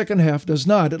 but the second half does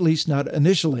not, at least not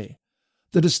initially.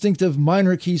 The distinctive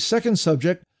minor key second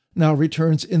subject now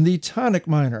returns in the tonic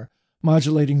minor,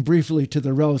 modulating briefly to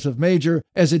the relative major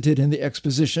as it did in the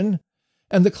exposition,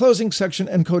 and the closing section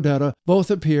and coda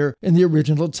both appear in the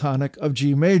original tonic of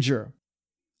G major.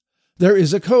 There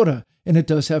is a coda, and it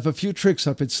does have a few tricks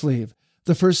up its sleeve.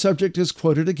 The first subject is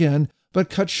quoted again, but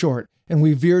cut short, and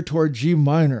we veer toward G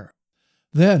minor.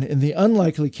 Then, in the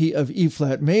unlikely key of E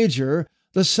flat major,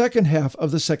 the second half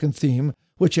of the second theme,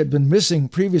 which had been missing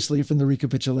previously from the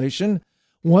recapitulation,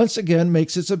 once again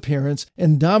makes its appearance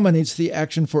and dominates the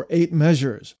action for 8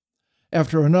 measures.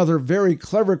 After another very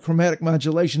clever chromatic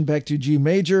modulation back to G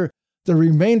major, the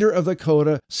remainder of the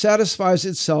coda satisfies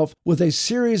itself with a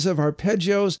series of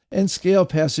arpeggios and scale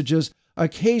passages,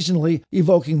 occasionally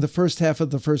evoking the first half of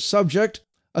the first subject,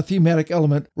 a thematic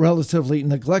element relatively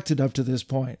neglected up to this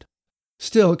point.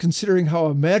 Still, considering how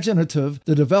imaginative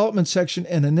the development section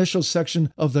and initial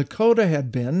section of the coda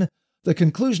had been, the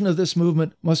conclusion of this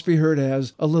movement must be heard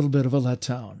as a little bit of a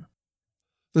letdown.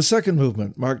 The second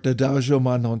movement, marked Adagio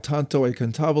ma non tanto e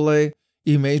cantabile,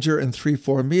 E major and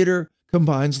 3/4 meter,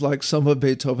 combines, like some of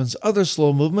Beethoven's other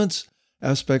slow movements,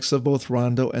 aspects of both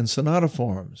rondo and sonata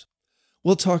forms.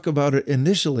 We'll talk about it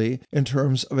initially in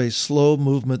terms of a slow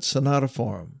movement sonata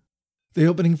form. The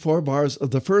opening 4 bars of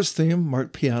the first theme,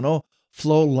 marked piano,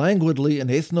 flow languidly in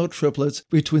eighth note triplets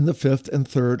between the 5th and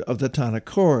 3rd of the tonic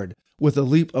chord, with a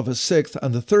leap of a 6th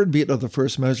on the 3rd beat of the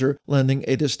first measure lending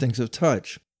a distinctive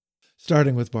touch.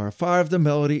 Starting with bar 5, the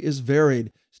melody is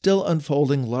varied, still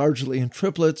unfolding largely in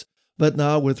triplets, but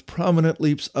now with prominent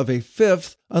leaps of a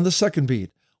 5th on the 2nd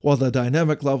beat, while the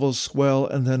dynamic levels swell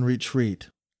and then retreat.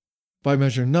 By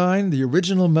measure 9, the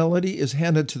original melody is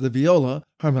handed to the viola,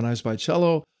 harmonized by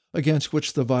cello, against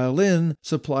which the violin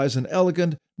supplies an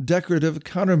elegant, decorative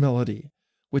countermelody,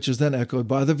 which is then echoed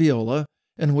by the viola,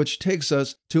 and which takes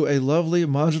us to a lovely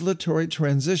modulatory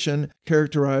transition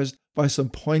characterized by some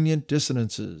poignant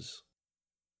dissonances.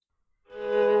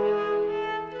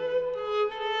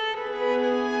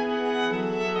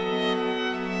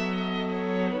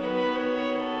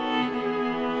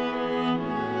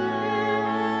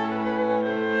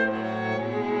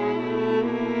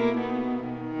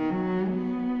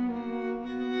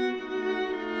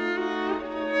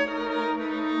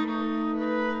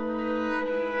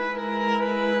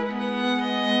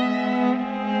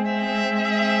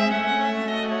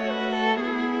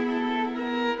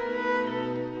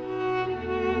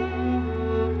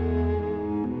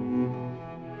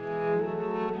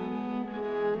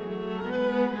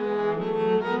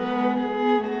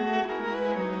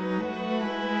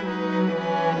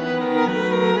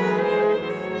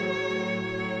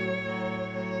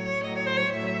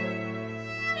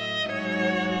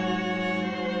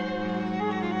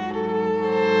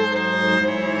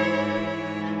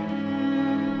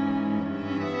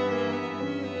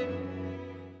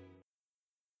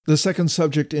 The second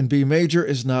subject in B major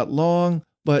is not long,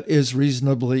 but is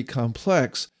reasonably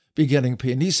complex, beginning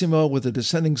pianissimo with a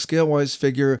descending scale-wise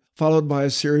figure, followed by a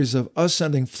series of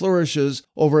ascending flourishes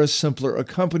over a simpler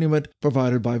accompaniment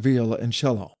provided by viola and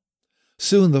cello.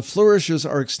 Soon the flourishes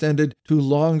are extended to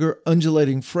longer,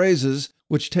 undulating phrases,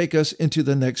 which take us into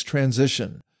the next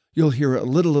transition. You'll hear a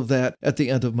little of that at the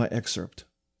end of my excerpt.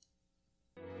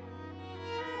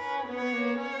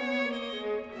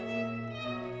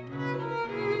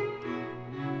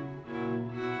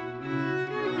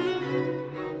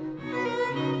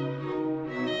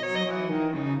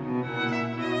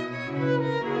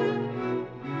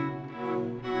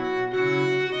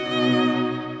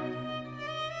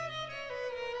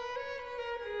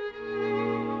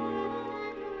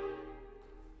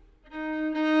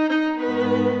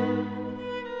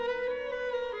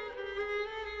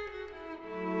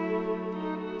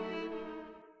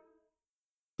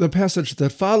 The passage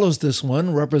that follows this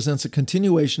one represents a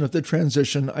continuation of the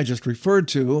transition I just referred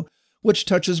to, which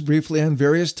touches briefly on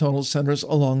various tonal centers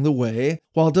along the way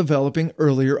while developing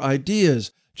earlier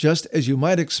ideas, just as you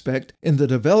might expect in the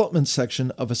development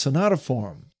section of a sonata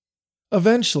form.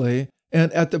 Eventually,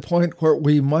 and at the point where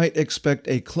we might expect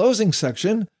a closing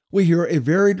section, we hear a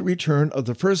varied return of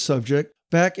the first subject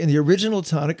back in the original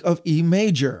tonic of E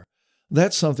major.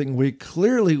 That's something we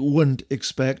clearly wouldn't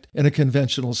expect in a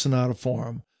conventional sonata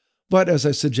form. But as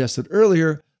I suggested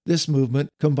earlier, this movement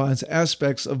combines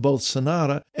aspects of both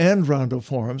sonata and rondo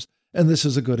forms, and this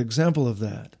is a good example of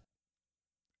that.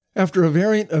 After a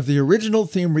variant of the original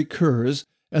theme recurs,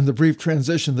 and the brief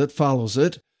transition that follows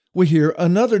it, we hear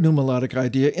another new melodic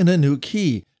idea in a new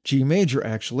key, G major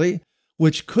actually,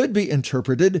 which could be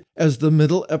interpreted as the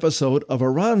middle episode of a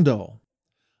rondo.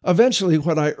 Eventually,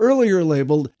 what I earlier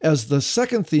labeled as the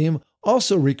second theme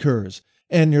also recurs,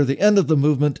 and near the end of the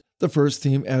movement, the first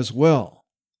theme as well.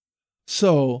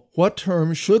 So, what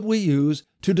term should we use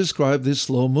to describe this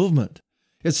slow movement?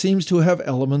 It seems to have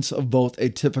elements of both a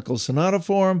typical sonata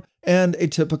form and a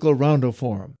typical rondo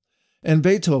form, and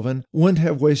Beethoven wouldn't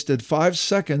have wasted 5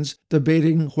 seconds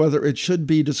debating whether it should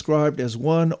be described as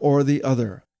one or the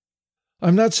other.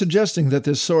 I'm not suggesting that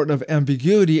this sort of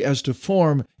ambiguity as to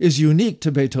form is unique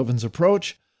to Beethoven's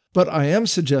approach, but I am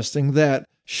suggesting that,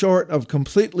 short of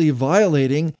completely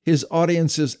violating his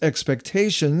audience's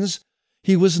expectations,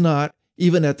 he was not,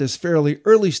 even at this fairly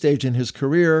early stage in his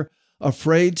career,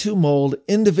 afraid to mold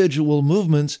individual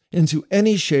movements into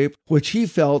any shape which he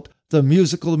felt the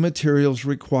musical materials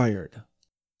required.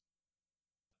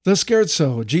 The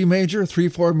Scherzo, G major,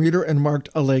 3/4 meter and marked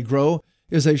allegro,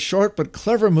 is a short but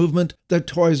clever movement that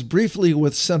toys briefly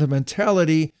with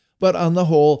sentimentality, but on the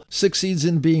whole succeeds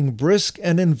in being brisk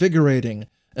and invigorating,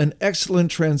 an excellent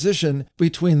transition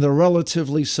between the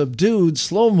relatively subdued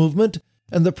slow movement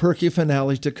and the perky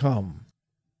finale to come.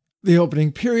 The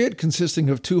opening period, consisting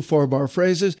of 2 4-bar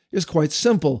phrases, is quite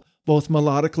simple, both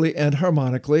melodically and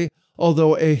harmonically,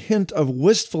 although a hint of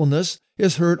wistfulness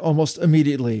is heard almost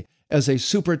immediately, as a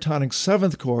supertonic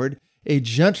 7th chord, a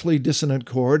gently dissonant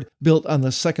chord built on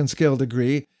the 2nd scale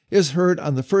degree, is heard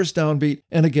on the first downbeat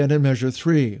and again in measure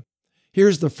 3.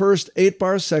 Here's the first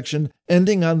 8-bar section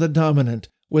ending on the dominant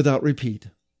without repeat.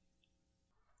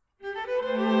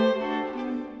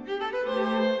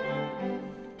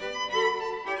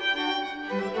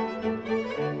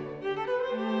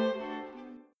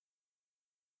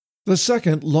 The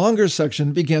second, longer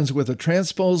section begins with a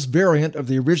transposed variant of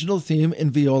the original theme in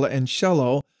viola and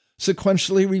cello,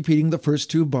 sequentially repeating the first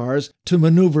 2 bars to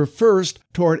maneuver first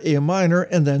toward A minor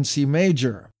and then C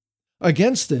major.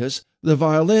 Against this, the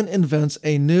violin invents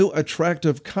a new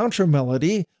attractive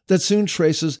contramelody that soon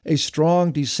traces a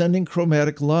strong descending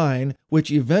chromatic line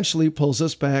which eventually pulls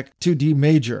us back to D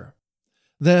major.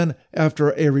 Then, after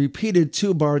a repeated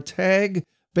 2-bar tag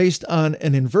based on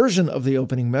an inversion of the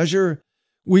opening measure,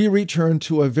 we return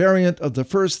to a variant of the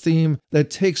first theme that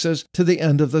takes us to the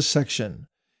end of the section.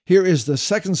 Here is the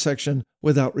second section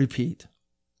without repeat.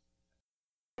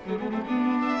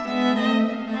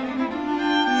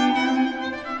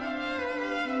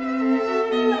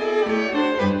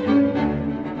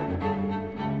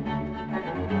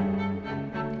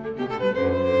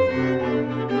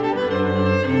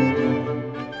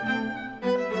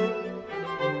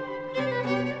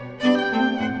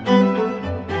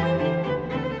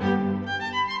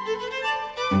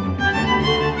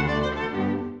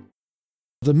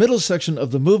 The middle section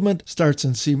of the movement starts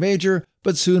in C major,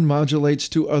 but soon modulates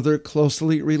to other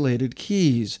closely related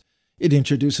keys. It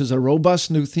introduces a robust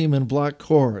new theme in block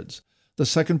chords. The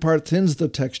second part thins the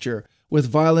texture, with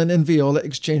violin and viola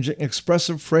exchanging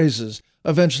expressive phrases,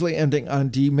 eventually ending on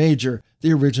D major,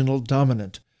 the original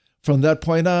dominant. From that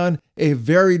point on, a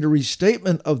varied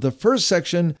restatement of the first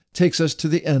section takes us to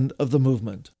the end of the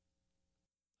movement.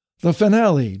 The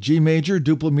finale, G major,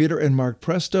 duple meter, and marked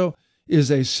presto,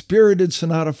 is a spirited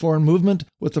sonata form movement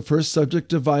with the first subject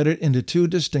divided into 2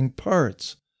 distinct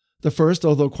parts. The first,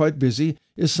 although quite busy,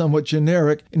 is somewhat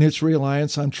generic in its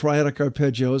reliance on triadic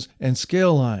arpeggios and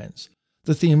scale lines.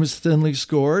 The theme is thinly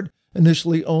scored,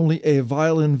 initially only a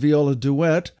violin-viola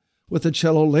duet, with the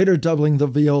cello later doubling the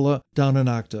viola down an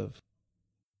octave.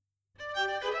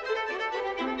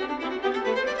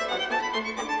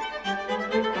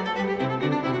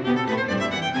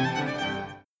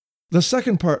 The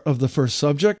second part of the first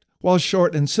subject, while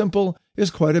short and simple, is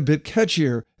quite a bit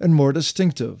catchier and more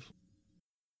distinctive.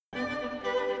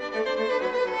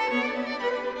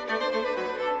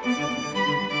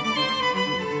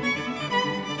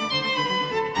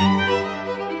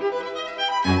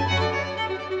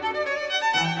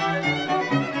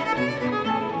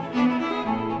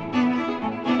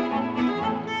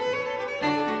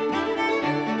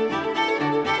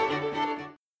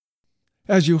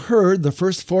 As you heard, the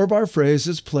first 4-bar phrase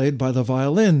is played by the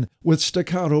violin with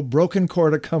staccato broken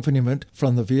chord accompaniment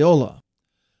from the viola.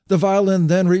 The violin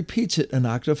then repeats it an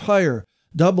octave higher,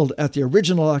 doubled at the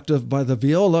original octave by the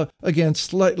viola against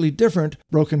slightly different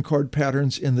broken chord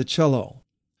patterns in the cello.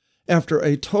 After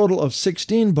a total of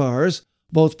 16 bars,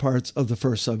 both parts of the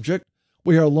first subject,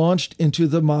 we are launched into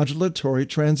the modulatory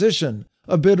transition,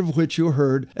 a bit of which you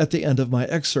heard at the end of my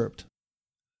excerpt.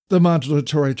 The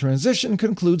modulatory transition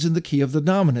concludes in the key of the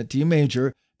dominant, D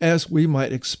major, as we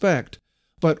might expect.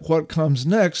 But what comes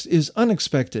next is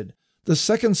unexpected. The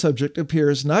second subject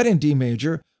appears not in D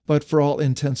major, but for all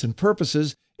intents and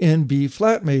purposes, in B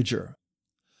flat major.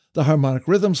 The harmonic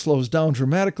rhythm slows down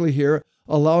dramatically here,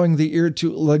 allowing the ear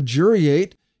to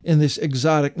luxuriate in this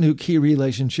exotic new key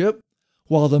relationship,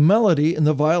 while the melody in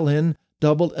the violin,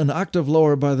 doubled an octave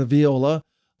lower by the viola,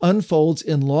 unfolds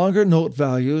in longer note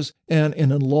values and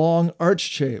in a long arch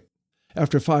shape.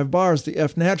 After 5 bars, the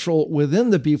F natural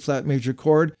within the B flat major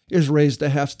chord is raised a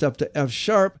half step to F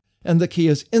sharp, and the key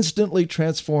is instantly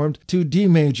transformed to D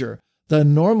major, the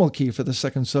normal key for the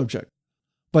second subject.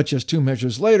 But just 2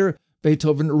 measures later,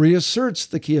 Beethoven reasserts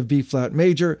the key of B flat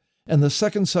major, and the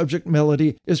second subject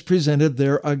melody is presented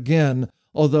there again,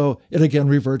 although it again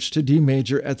reverts to D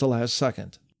major at the last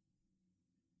second.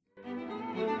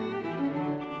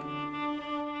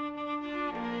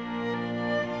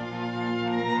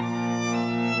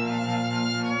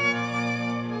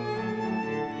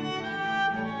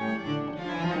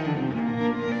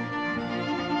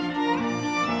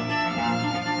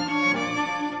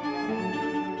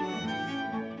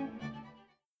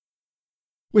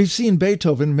 We've seen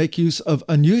Beethoven make use of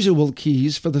unusual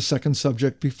keys for the second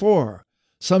subject before,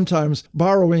 sometimes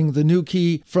borrowing the new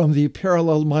key from the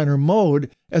parallel minor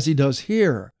mode, as he does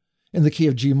here. In the key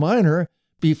of G minor,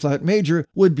 B flat major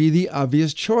would be the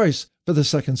obvious choice for the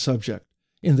second subject.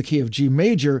 In the key of G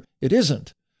major, it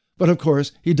isn't. But of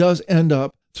course, he does end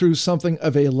up through something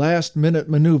of a last-minute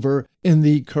maneuver in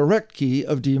the correct key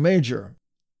of D major.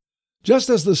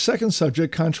 Just as the second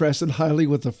subject contrasted highly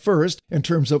with the first in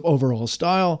terms of overall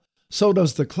style, so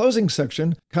does the closing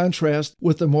section contrast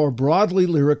with the more broadly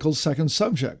lyrical second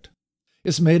subject.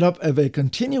 It's made up of a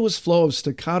continuous flow of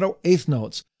staccato eighth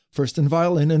notes, first in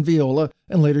violin and viola,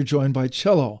 and later joined by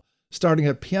cello, starting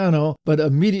at piano but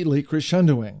immediately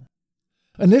crescendoing.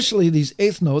 Initially, these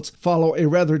eighth notes follow a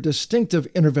rather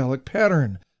distinctive intervallic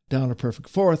pattern, down a perfect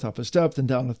fourth, up a step, then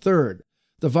down a third.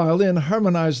 The violin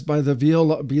harmonized by the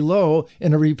viola below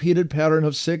in a repeated pattern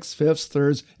of sixths, fifths,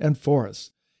 thirds, and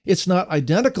fourths. It's not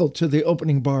identical to the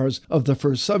opening bars of the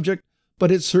first subject,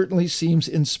 but it certainly seems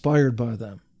inspired by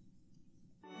them.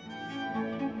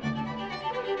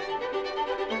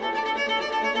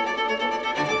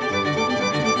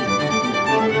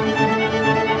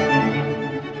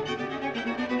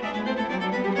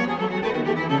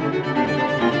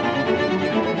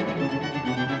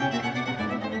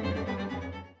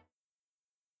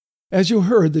 As you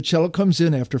heard, the cello comes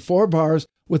in after 4 bars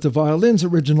with the violin's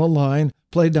original line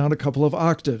played down a couple of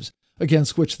octaves,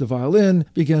 against which the violin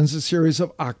begins a series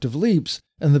of octave leaps,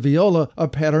 and the viola a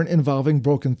pattern involving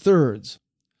broken thirds.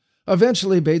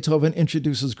 Eventually, Beethoven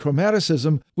introduces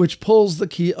chromaticism, which pulls the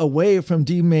key away from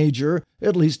D major,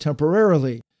 at least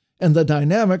temporarily, and the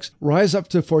dynamics rise up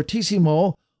to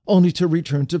fortissimo, only to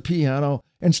return to piano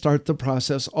and start the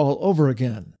process all over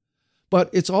again. But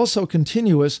it's also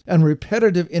continuous and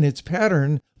repetitive in its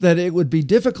pattern that it would be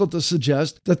difficult to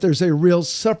suggest that there's a real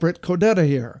separate codetta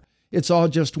here. It's all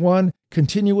just one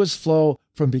continuous flow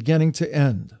from beginning to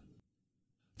end.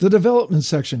 The development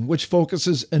section, which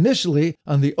focuses initially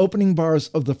on the opening bars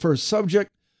of the first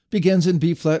subject, begins in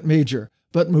B flat major,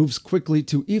 but moves quickly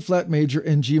to E flat major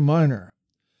and G minor.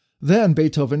 Then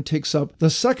Beethoven takes up the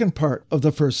second part of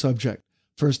the first subject,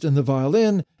 first in the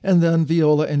violin and then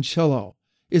viola and cello.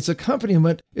 Its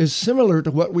accompaniment is similar to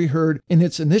what we heard in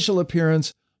its initial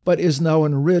appearance, but is now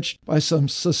enriched by some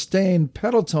sustained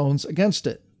pedal tones against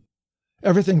it.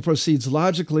 Everything proceeds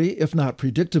logically, if not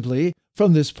predictably,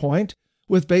 from this point,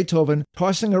 with Beethoven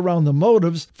tossing around the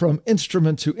motives from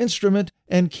instrument to instrument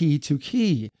and key to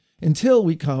key, until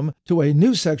we come to a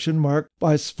new section marked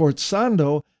by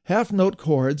sforzando half-note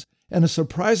chords and a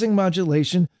surprising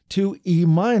modulation to E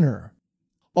minor.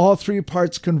 All 3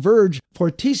 parts converge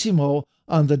fortissimo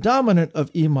on the dominant of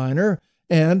E minor,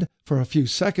 and, for a few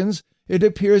seconds, it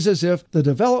appears as if the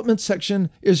development section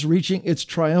is reaching its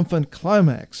triumphant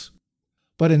climax.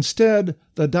 But instead,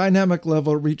 the dynamic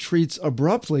level retreats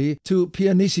abruptly to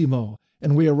pianissimo,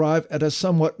 and we arrive at a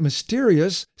somewhat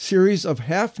mysterious series of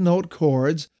half-note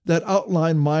chords that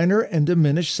outline minor and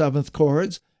diminished seventh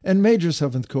chords and major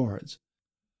seventh chords.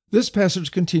 This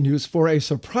passage continues for a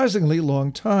surprisingly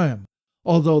long time,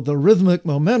 although the rhythmic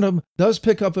momentum does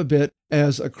pick up a bit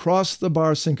as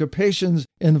across-the-bar syncopations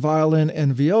in violin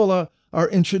and viola are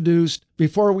introduced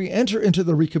before we enter into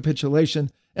the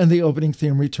recapitulation and the opening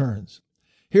theme returns.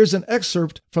 Here's an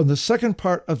excerpt from the second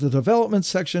part of the development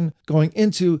section going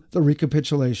into the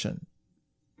recapitulation.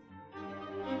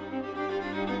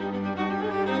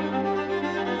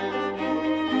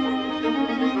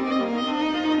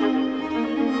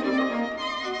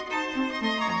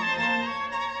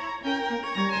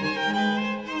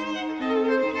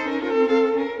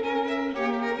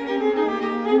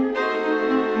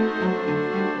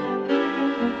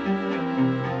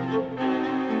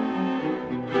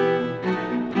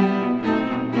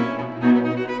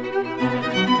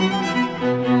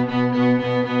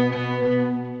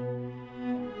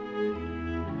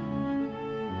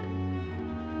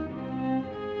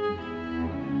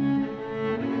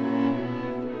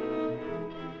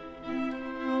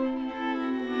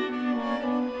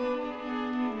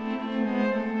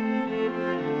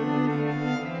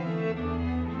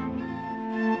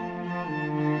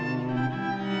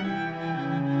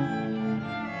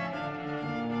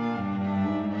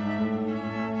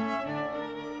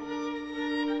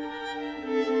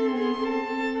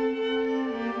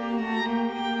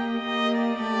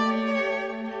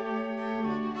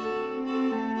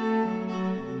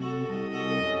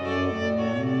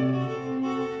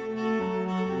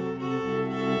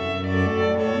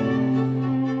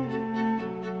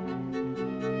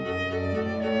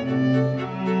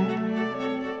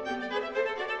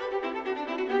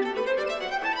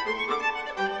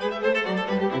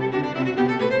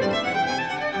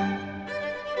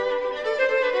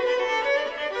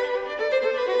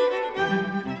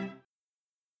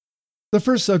 The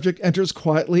first subject enters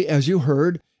quietly, as you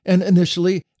heard, and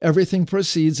initially everything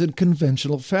proceeds in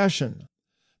conventional fashion.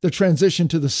 The transition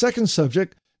to the second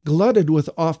subject, glutted with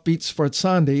offbeat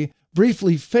sforzandi,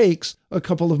 briefly fakes a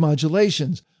couple of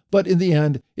modulations, but in the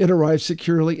end it arrives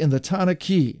securely in the tonic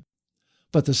key.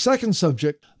 But the second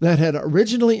subject, that had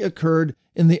originally occurred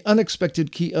in the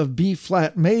unexpected key of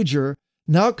B-flat major,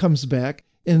 now comes back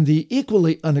in the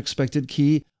equally unexpected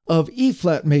key of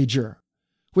E-flat major,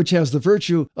 which has the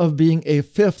virtue of being a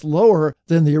fifth lower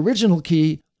than the original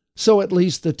key, so at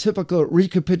least the typical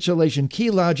recapitulation key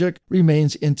logic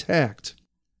remains intact.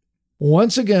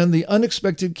 Once again, the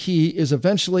unexpected key is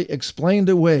eventually explained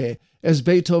away as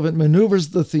Beethoven maneuvers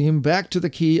the theme back to the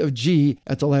key of G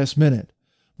at the last minute.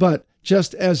 But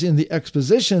just as in the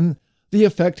exposition, the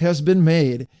effect has been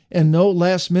made, and no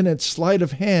last-minute sleight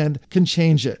of hand can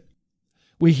change it.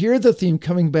 We hear the theme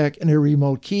coming back in a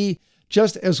remote key,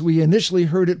 just as we initially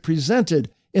heard it presented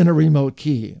in a remote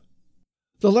key.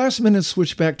 The last-minute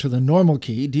switch back to the normal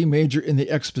key, D major in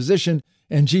the exposition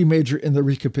and G major in the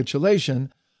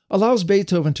recapitulation, allows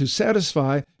Beethoven to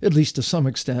satisfy, at least to some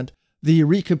extent, the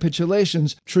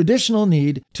recapitulation's traditional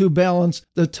need to balance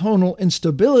the tonal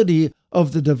instability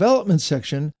of the development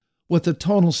section with the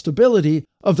tonal stability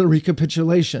of the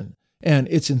recapitulation and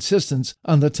its insistence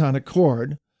on the tonic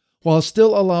chord, while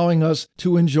still allowing us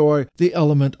to enjoy the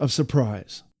element of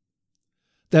surprise.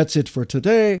 That's it for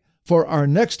today. For our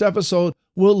next episode,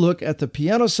 we'll look at the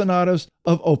piano sonatas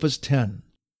of Opus 10.